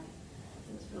Berkeley High.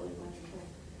 It's really wonderful.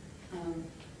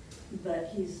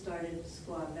 But he started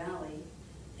Squaw Valley,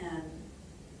 and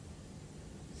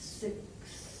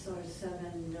 6 or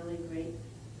 7 really great,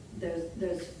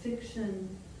 there's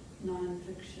fiction,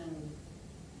 nonfiction,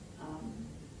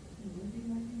 movie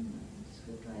writing,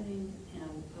 script writing,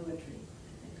 and poetry,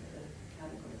 I think are the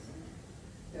categories in it.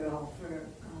 They're all for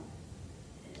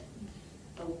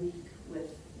a week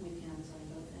with weekends on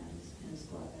both ends in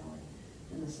Squaw Valley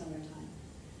in the summertime.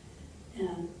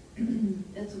 And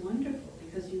it's wonderful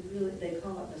because they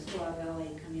call it the Squaw Valley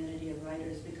Community of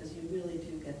Writers because you really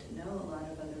do get to know a lot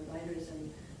of other writers,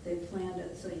 and they planned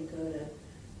it so you go to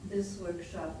this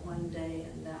workshop one day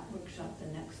and that workshop the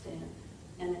next day,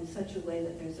 and in such a way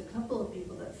that there's a couple of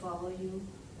people that follow you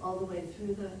all the way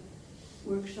through the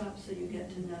workshop, so you get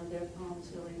to know their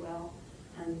poems really well,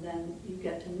 and then you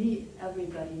get to meet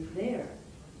everybody there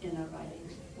in a writing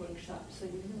workshop, so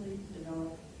you really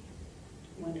develop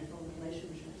wonderful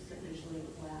relationships that usually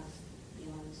last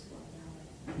beyond Squaw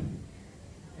Valley.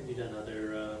 Have you done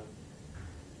other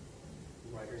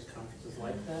writers' conferences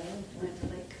like that?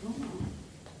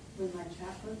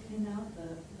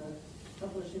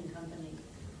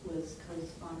 was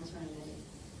co-sponsoring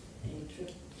a trip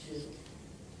to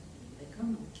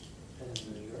Claremont.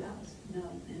 And New York. That was, no,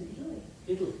 in Italy.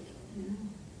 Italy.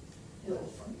 Yeah. It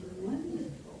was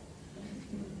wonderful.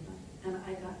 And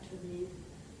I got to read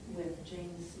with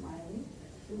Jane Smiley,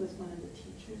 who was one of the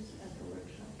teachers at the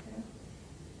workshop there.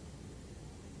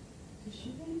 Does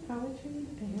she write poetry?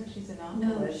 I hear she's a No,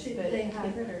 novelist, she- but they have-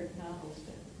 I've read her novels,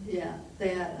 but. Yeah, they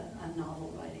had a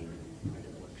novel writing part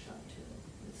of the workshop too.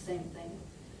 Same thing,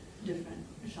 different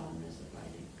genres of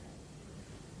writing.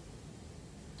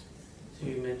 So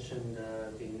you mentioned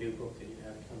the new book that you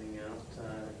have coming out.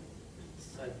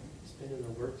 It's been in the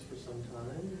works for some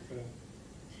time.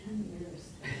 10 years.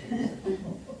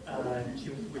 Would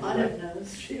you Autumn like-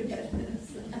 knows, she read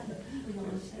this. Yeah.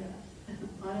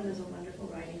 Autumn is a wonderful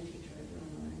writing teacher. I've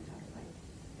really learned how to write.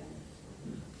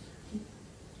 Yeah.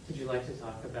 Would you like to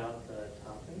talk about the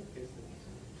topic? Is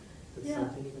it Yeah.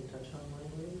 something you can touch on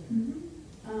lightly?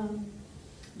 Mhm.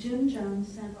 Jim Jones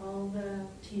sent all the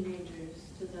teenagers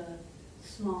to the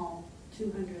small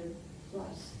 200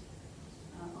 plus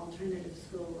alternative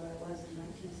school where I was in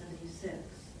 1976.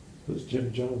 Who's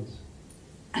Jim Jones?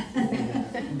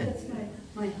 That's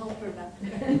my helper back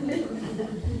there.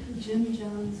 Jim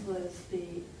Jones was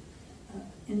the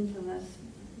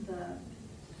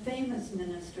famous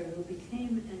minister who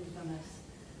became infamous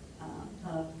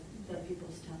of the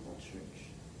People's Temple Church.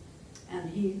 And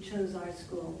he chose our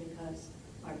school because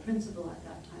our principal at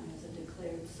that time was a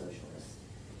declared socialist.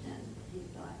 And he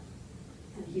thought,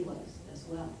 and he was as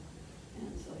well.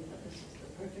 And so he thought this was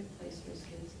the perfect place for his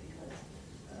kids because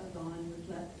Ron would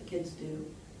let the kids do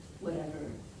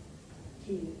whatever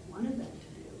he wanted them to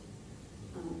do.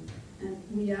 And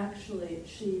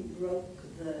she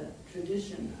broke the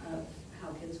tradition of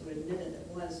how kids were admitted. It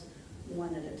was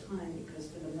one at a time because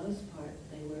for the most part,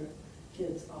 they were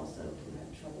kids also who had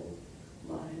troubled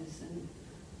lives and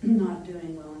not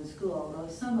doing well in school, although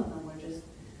some of them were just,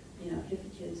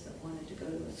 hippie kids that wanted to go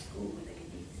to a school where they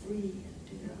could be free and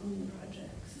do their own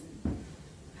projects and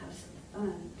have some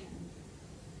fun.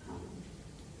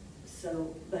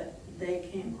 But they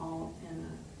came all in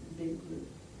a big group.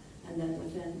 And then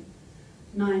within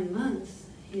 9 months,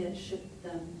 he had shipped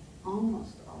them,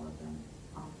 almost all of them,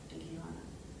 off to Guyana.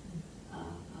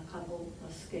 A couple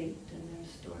escaped, and their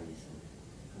stories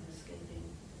of escaping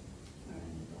are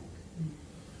in the book.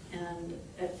 And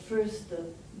at first, the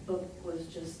book was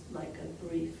just like a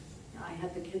brief. I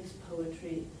had the kids'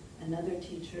 poetry. Another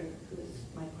teacher, who was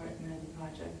my partner in the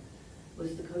project,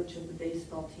 was the coach of the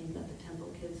baseball team that the Temple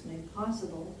kids made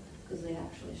possible because they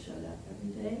actually showed up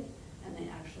every day and they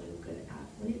actually were good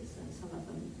athletes, and some of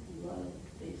them loved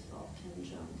baseball. Jim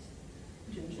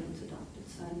Jones' adopted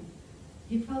son.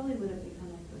 He probably would have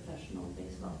become a professional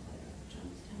baseball player if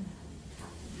Jonestown hadn't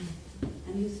happened.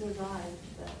 And he survived,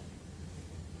 but,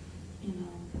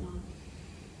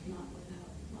 not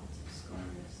without lots of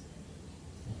scars.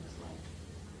 It was like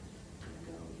to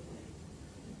go the way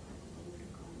he probably would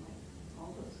have gone, like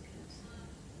all those kids.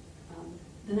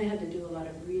 Then I had to do a lot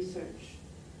of research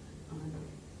on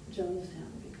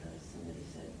Jonestown because somebody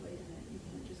said, wait a minute, you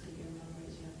can't just give your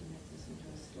memories, you have to make this into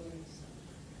a story. So,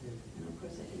 and of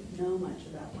course I didn't know much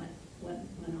about what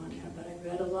went on here, but I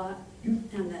read a lot.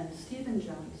 And then Stephen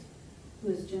Jones, who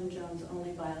is Jim Jones'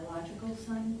 only biological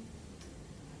son,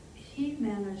 he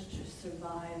managed to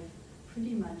survive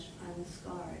pretty much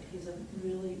unscarred. He's a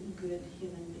really good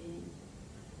human being.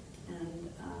 And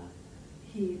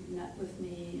he met with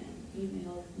me and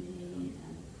emailed me,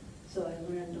 and so I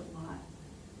learned a lot,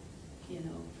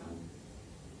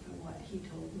 from what he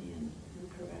told me and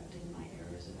correcting my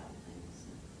errors about things.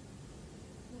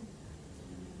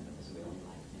 It was real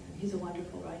life there. He's a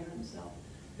wonderful writer himself.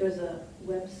 There's a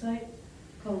website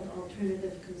called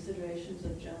Alternative Considerations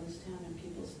of Jonestown and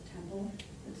People's Temple.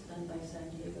 It's done by San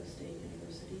Diego State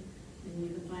University, and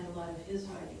you can find a lot of his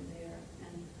writing there.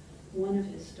 And one of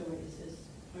his stories is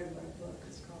part of our book.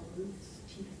 It's called Ruth's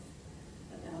Teeth,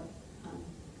 about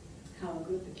how a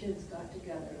group of kids got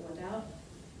together without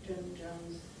Jim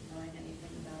Jones knowing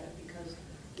anything about it, because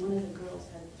one of the girls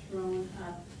had thrown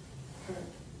up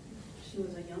she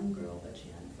was a young girl, but she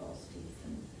had false teeth,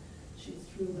 and she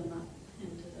threw them up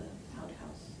into the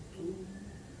outhouse.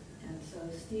 And so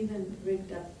Stephen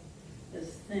rigged up this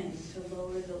thing to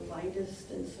lower the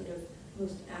lightest and sort of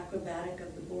most acrobatic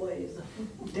of the boys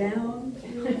down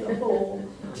through the hole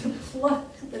to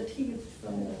pluck the teeth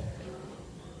from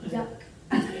the duck.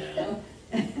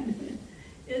 And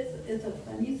it's a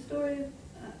funny story,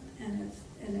 and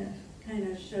it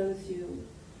kind of shows you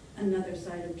another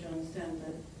side of Jonestown,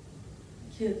 that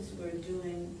kids were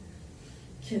doing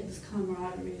kids'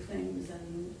 camaraderie things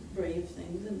and brave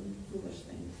things and foolish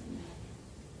things.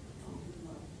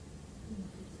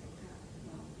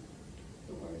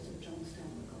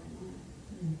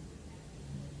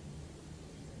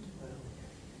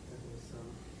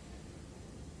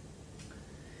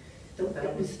 that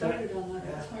Get me was started on that,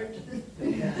 yeah. it's hard to.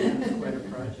 Yeah, that was quite a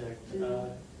project.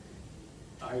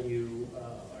 Are you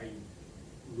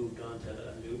moved on to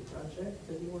a new project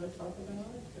that you want to talk about?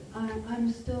 I'm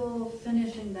still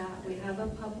finishing that. We have a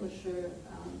publisher,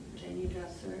 Janie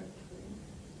Dresser, who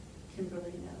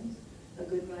Kimberly knows, a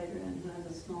good writer, and who has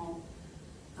a small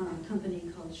company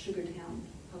called Sugartown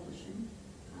Publishing.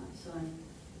 So I'm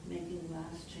making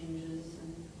last changes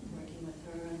and working with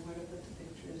her on where to put the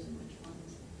pictures and which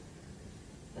ones.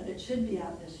 But it should be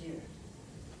out this year.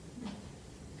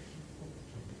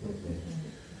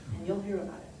 And you'll hear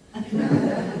about it.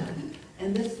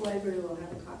 And this library will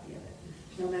have a copy of it,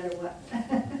 no matter what.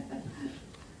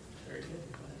 Very good,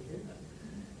 glad to hear that.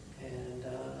 And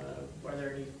are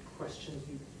there any questions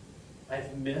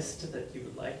I've missed that you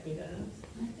would like me to ask?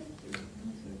 I think those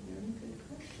are very good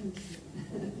questions.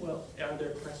 Well, are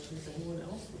there questions anyone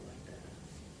else would like to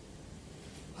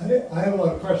ask? I have a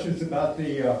lot of questions about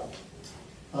the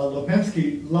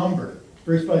Lipinski lumber.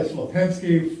 First place,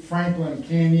 Lipinski, Franklin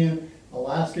Canyon,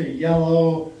 Alaska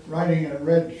Yellow, riding in a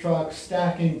red truck,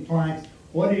 stacking planks.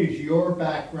 What is your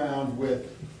background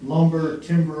with lumber,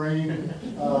 timbering?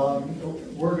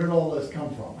 Where did all this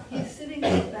come from? He's sitting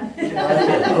right back.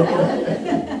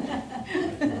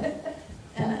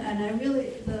 And I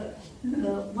really, the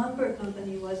lumber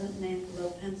company wasn't named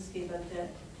Lipinski, but that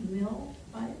mill,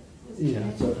 right? Yeah,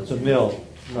 it's a mill,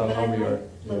 not a But I lumber yard. like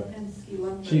Yeah. Lipinski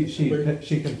lumber.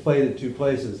 She conflated two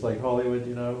places, like Hollywood,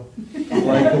 you know? You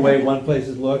like the way one place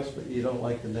looks, but you don't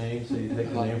like the name, so you take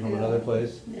the name from another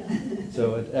place. Yeah.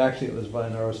 So it was by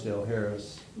Norrisdale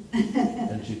Harris,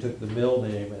 and she took the mill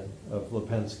name of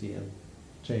Lipinski and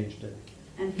changed it.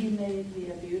 And he made me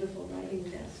a beautiful writing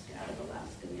desk out of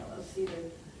Alaskan yellow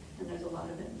cedar, and there's a lot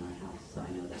of it in our house, so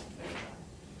I know that very well.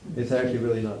 It's actually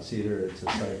really not cedar, it's a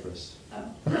cypress. Oh.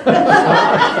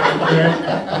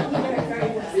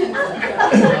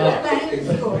 Thanks,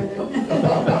 Gordon.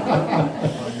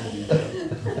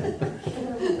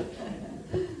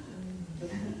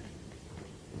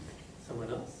 Someone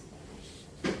else?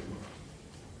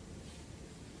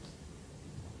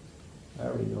 I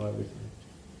already know everything.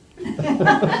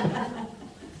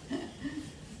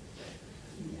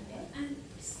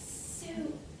 So,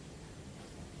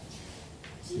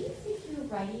 do you think your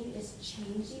writing is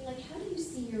changing? Like, how do you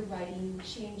see your writing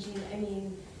changing? I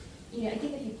mean, I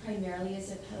think of you primarily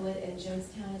as a poet, and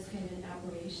Jonestown is kind of an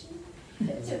aberration.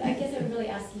 So I guess I'm really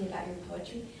asking about your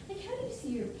poetry. Like, how do you see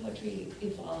your poetry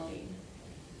evolving?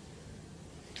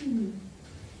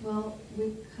 Well,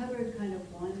 we covered kind of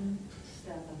one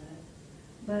step of it,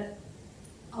 but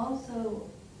also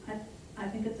I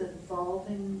think it's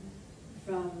evolving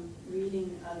from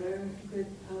reading other good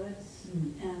poets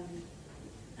and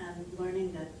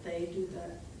learning that they do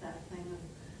that thing of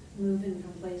moving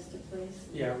from place to place.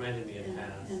 Yeah, it reminded me of in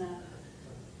Paz.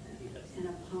 in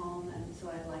a poem, and so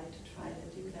I like to try to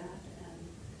do that,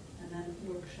 and then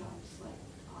workshops like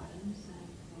Autumn's and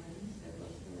Lauren's, they're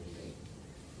both really great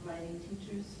writing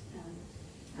teachers, and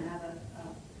I have a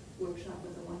workshop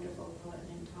with a wonderful poet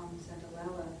named Tom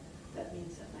Santalella that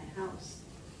meets at my house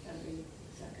every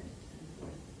second and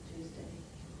fourth Tuesday,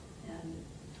 and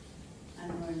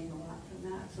I'm learning a lot from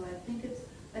that. So I think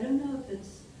I don't know if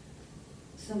it's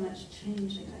so much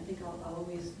changing. I think I'll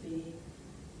always be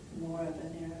more of a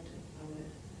narrative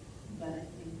poet, but I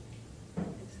think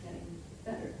it's getting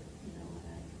better, and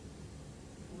I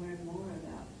learn more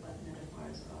about what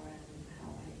metaphors are and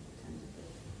how I tend to put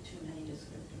too many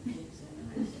descriptive words in, and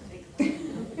I just take them.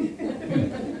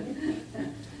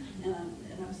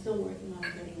 And I'm still working on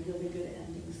getting really good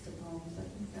endings to poems. I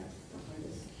think that's the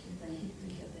hardest thing, to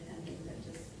get the ending that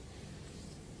just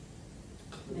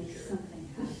makes something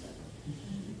happen.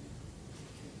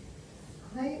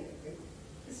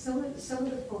 Some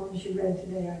of the poems you read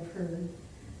today I've heard,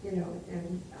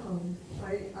 and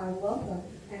I love them.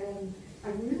 And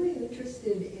I'm really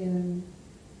interested in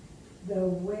the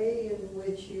way in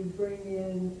which you bring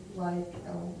in like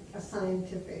a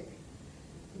scientific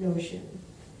notion,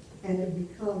 and it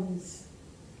becomes,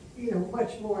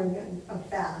 much more than a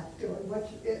fact or much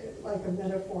like a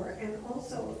metaphor, and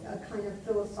also a kind of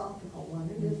philosophical one.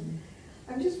 And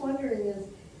I'm just wondering,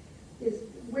 is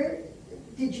where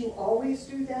did you always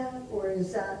do that, or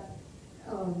is that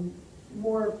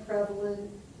more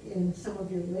prevalent in some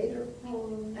of your later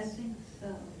poems? I think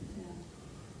so,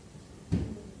 yeah.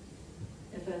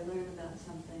 If I learn about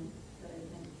something that I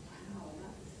think, wow,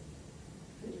 that's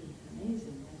pretty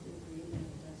amazing, like we read in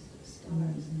the dust of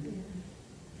stars.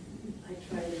 I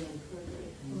try to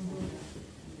incorporate things like that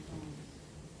in poems,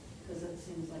 because it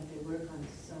seems like they work on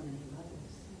so many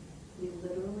levels. We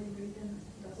literally read in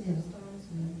the dust of stars,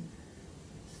 but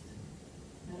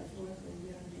metaphorically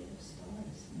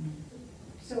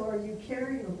you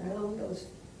carrying around those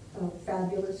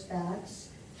fabulous facts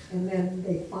and then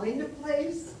they find a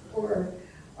place? Or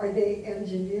are they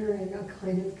engineering a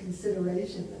kind of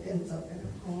consideration that ends up in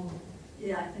a poem?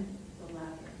 Yeah, I think the latter.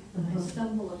 When I Uh-huh.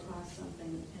 stumble across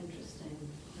something interesting,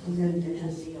 And then listening you to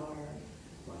just- NPR,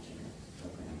 watching a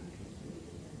program on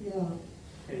TV.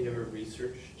 Yeah. Have you ever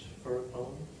researched for a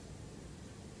poem?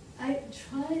 I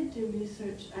tried to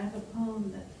research, I have a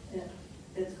poem that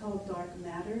it's called Dark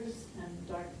Matters, and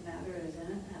dark matter is in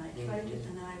it, and I tried to,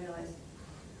 and then I realized,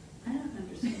 I don't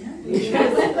understand these.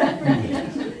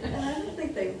 And I don't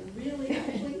think they really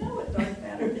actually know what dark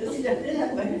matter is yet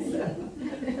anyway, so.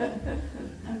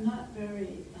 I'm not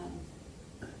very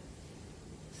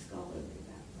scholarly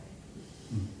that way.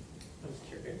 I was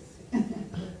curious.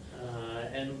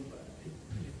 And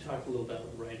you've talked a little about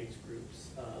writings groups,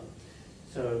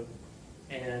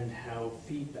 and how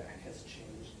feedback has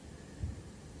changed.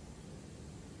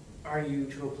 Are you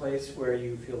to a place where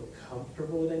you feel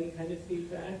comfortable with any kind of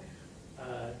feedback?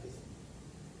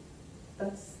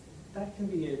 'Cause that can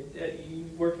be, you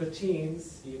work with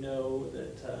teens, you know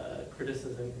that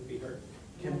criticism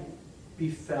can Right. be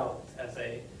felt as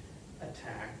a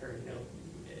attack, or,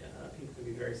 people can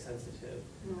be very sensitive.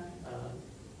 Right.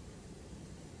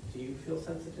 Do you feel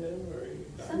sensitive, or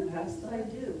you've gotten past Sometimes that? I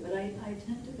do, but I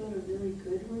tend to go to really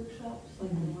good workshops, like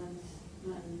the Mhm. ones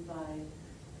run by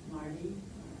Marty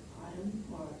or Autumn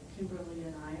or Kimberly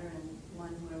and I are in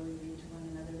one where we read to one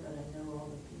another, but I know all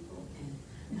the people.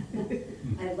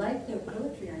 And I like their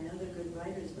poetry, I know they're good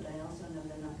writers, but I also know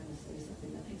they're not gonna say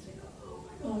something that makes me go, oh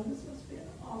my God, this must be an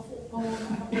awful poem.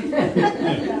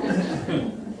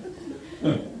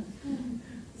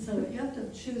 So you have to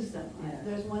choose them. Yeah.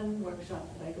 There's one workshop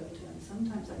that I go to, and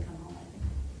sometimes I come home, I think,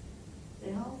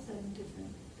 they all said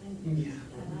different things, Yeah.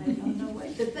 and I don't know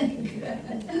what to think.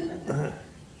 That's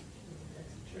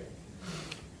true.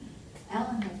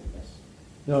 Alan has a question.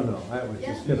 No, I was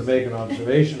Yeah. just gonna make an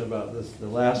observation about this, the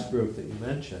last group that you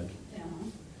mentioned.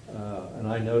 Yeah. And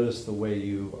I noticed the way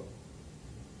you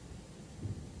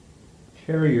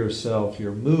carry yourself,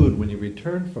 your mood when you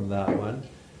return from that one.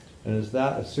 And is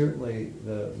that certainly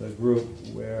the group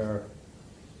where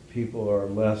people are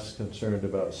less concerned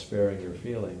about sparing your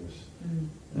feelings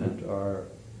and are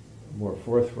more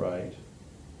forthright.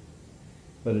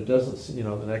 But it doesn't,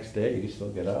 the next day you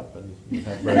still get up and you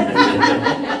have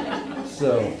breakfast.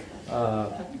 So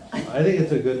I think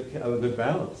it's a good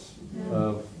balance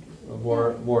of a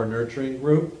more nurturing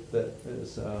group that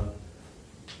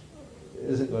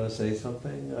isn't going to say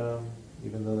something,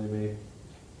 even though they may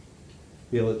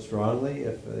feel it strongly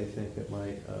if they think it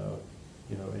might,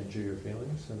 injure your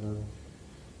feelings, and then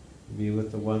be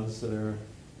with the ones that are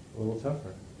a little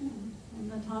tougher. Yeah. And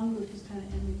the Tom group is kind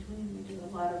of in between. We do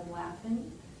a lot of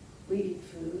laughing. We eat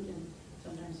food and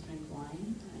sometimes drink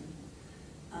wine.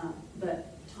 And,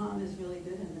 but Tom is really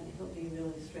good in that. He'll be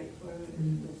really straightforward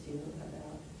with you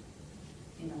about,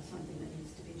 something that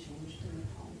needs to be changed in the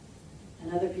poem.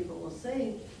 And other people will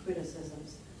say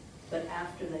criticisms, but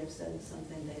after they've said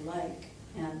something they like,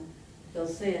 and they'll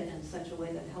say it in such a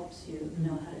way that helps you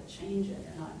know how to change it,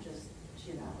 not just,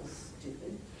 that was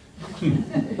stupid.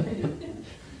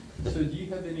 So do you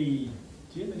have any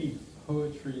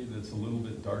poetry that's a little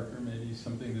bit darker, maybe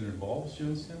something that involves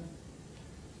Jonestown?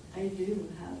 I do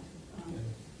have, Okay.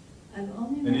 I've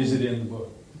only. And is it read- in the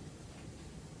book?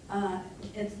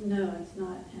 it's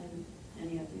not in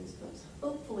any of these books.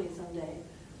 Hopefully someday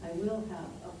I will have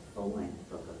a full-length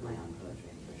book of my own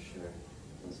poetry for sure.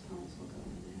 Those poems will go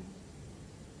in there.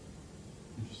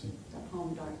 Interesting. The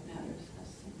poem Dark Matters has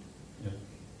some Yeah.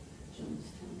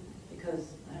 Jonestown, because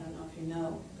I don't know if you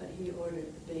know, but he ordered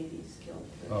the babies killed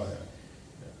first. Oh, yeah.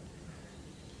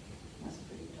 That's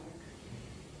pretty dark.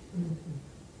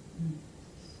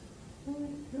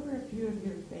 Who are a few of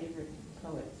your favorite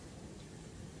poets?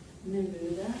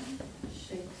 Neruda,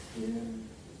 Shakespeare,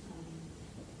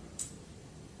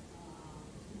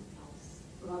 what else?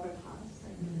 Robert Haas, I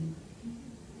really.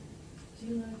 Do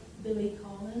you like Billy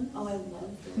Collins? Oh, I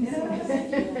love Yeah,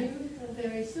 this. you are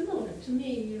very similar. To me,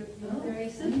 you're very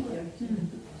similar.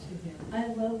 I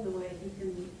love the way he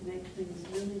can make things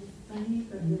really funny,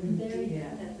 but really Very deep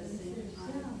funny. at the same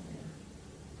time.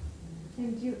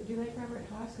 And do you like Robert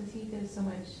Haas? Because he does so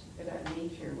much about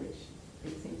nature, which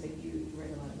it seems like you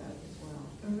write a lot about as well.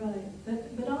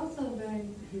 Right, but also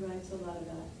he writes a lot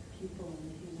about people and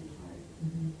the human heart.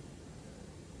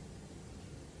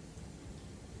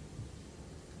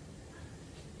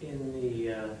 In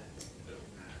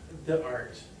the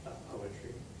art of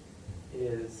poetry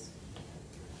is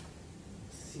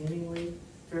seemingly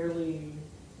fairly,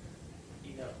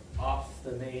 off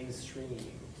the mainstream.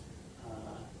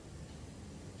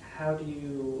 how do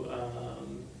you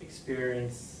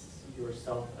experience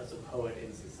yourself as a poet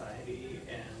in society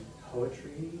and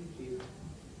poetry? Do you?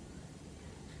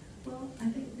 Well, I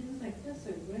think things like this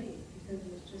are great because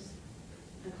it's just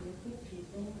a group of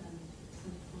people and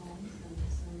some poems and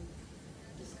some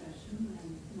discussion.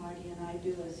 And Marty and I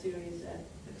do a series at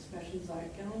Expressions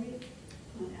Art Gallery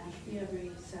on Ashby every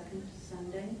second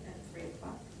Sunday at 3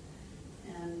 o'clock.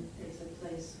 And it's a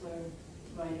place where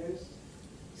writers,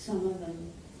 some of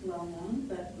them well-known,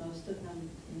 but most of them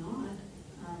not,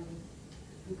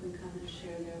 who can come and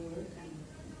share their work and,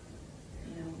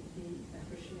 be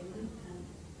appreciated.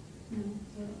 And,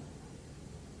 so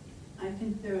I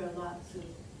think there are lots of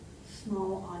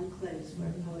small enclaves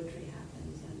where poetry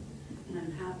happens, and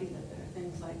I'm happy that there are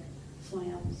things like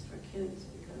slams for kids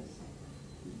because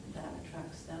that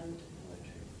attracts them to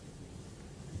poetry.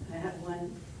 I had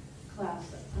one class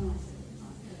that was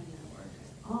not doing their work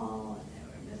at all, and they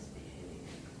were misbehaving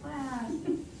in class.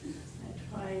 I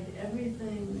tried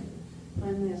everything, and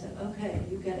finally I said, okay,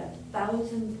 you get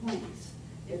 1,000 points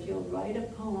if you'll write a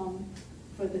poem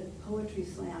for the poetry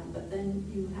slam, but then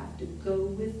you have to go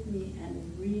with me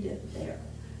and read it there.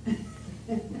 And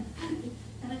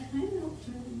I kind of helped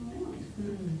turn them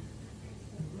around.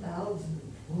 1,000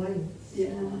 points.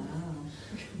 Yeah. Wow.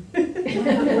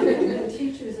 The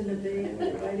teachers in the Bay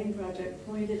Area Writing Project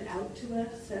pointed out to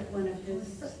us at one of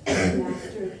his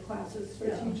master classes for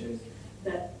teachers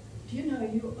that, do you know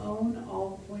you own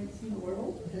all points in the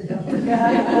world? The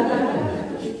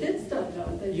kids don't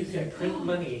know. They You just can say, print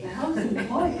money. 1,000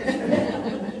 points.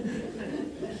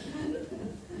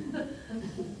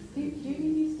 Do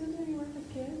you still do any work with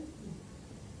kids?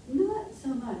 Not so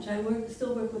much. I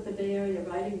still work with the Bay Area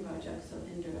Writing Project, so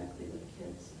indirectly with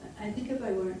kids. I think if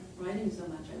I weren't writing so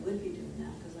much, I would be doing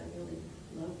that because I really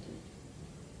loved it.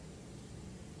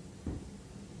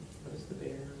 What is the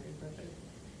Bay Area Project?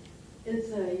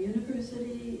 It's a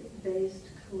university-based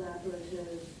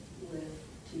collaborative with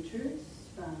teachers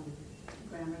from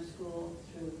grammar school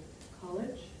through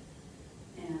college.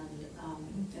 And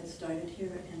it started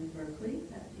here in Berkeley,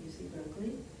 at UC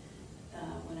Berkeley.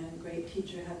 When a great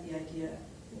teacher had the idea,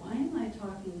 why am I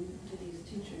talking to these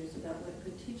teachers about what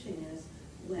good teaching is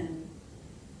when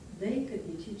they could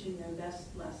be teaching their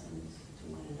best lessons to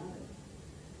one another?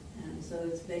 And so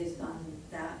it's based on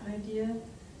that idea.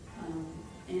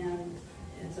 And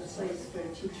it's a place for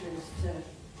teachers to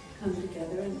come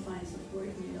together and find support.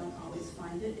 You don't always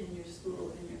find it in your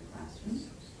school, in your classroom.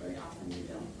 Very often you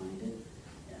don't find it.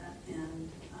 And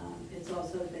it's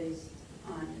also based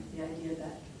on the idea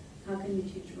that how can you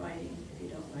teach writing if you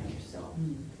don't write yourself?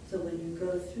 So when you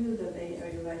go through the Bay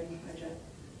Area Writing Project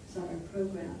summer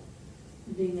program,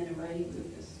 being in a writing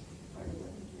group is part of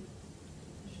what we do.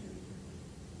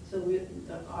 So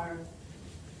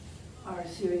our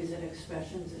series of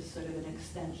expressions is sort of an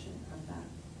extension of that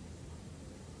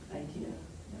idea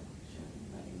that we're sharing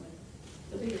writing with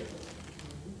the bigger group.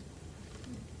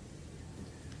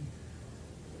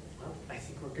 Well, I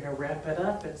think we're going to wrap it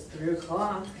up. It's 3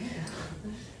 o'clock.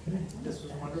 This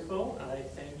was wonderful. I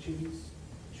thank Judy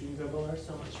Bebelaar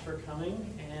so much for coming,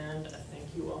 and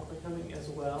thank you all for coming as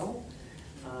well.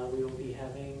 We will be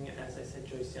having, as I said,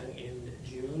 Joyce Young in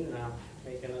June, and I'll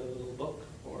make another little book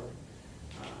for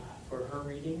her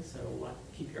reading, so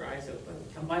keep your eyes open.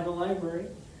 Come by the library.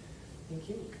 Thank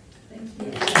you. Thank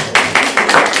you.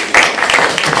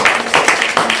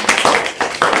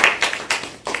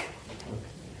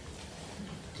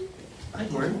 Hi,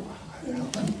 Gordon.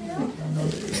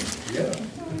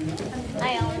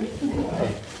 Hi, Ellen.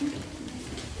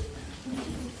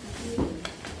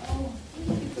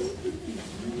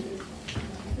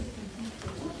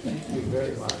 Thank you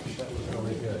very much. That was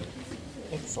really good.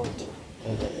 Excellent.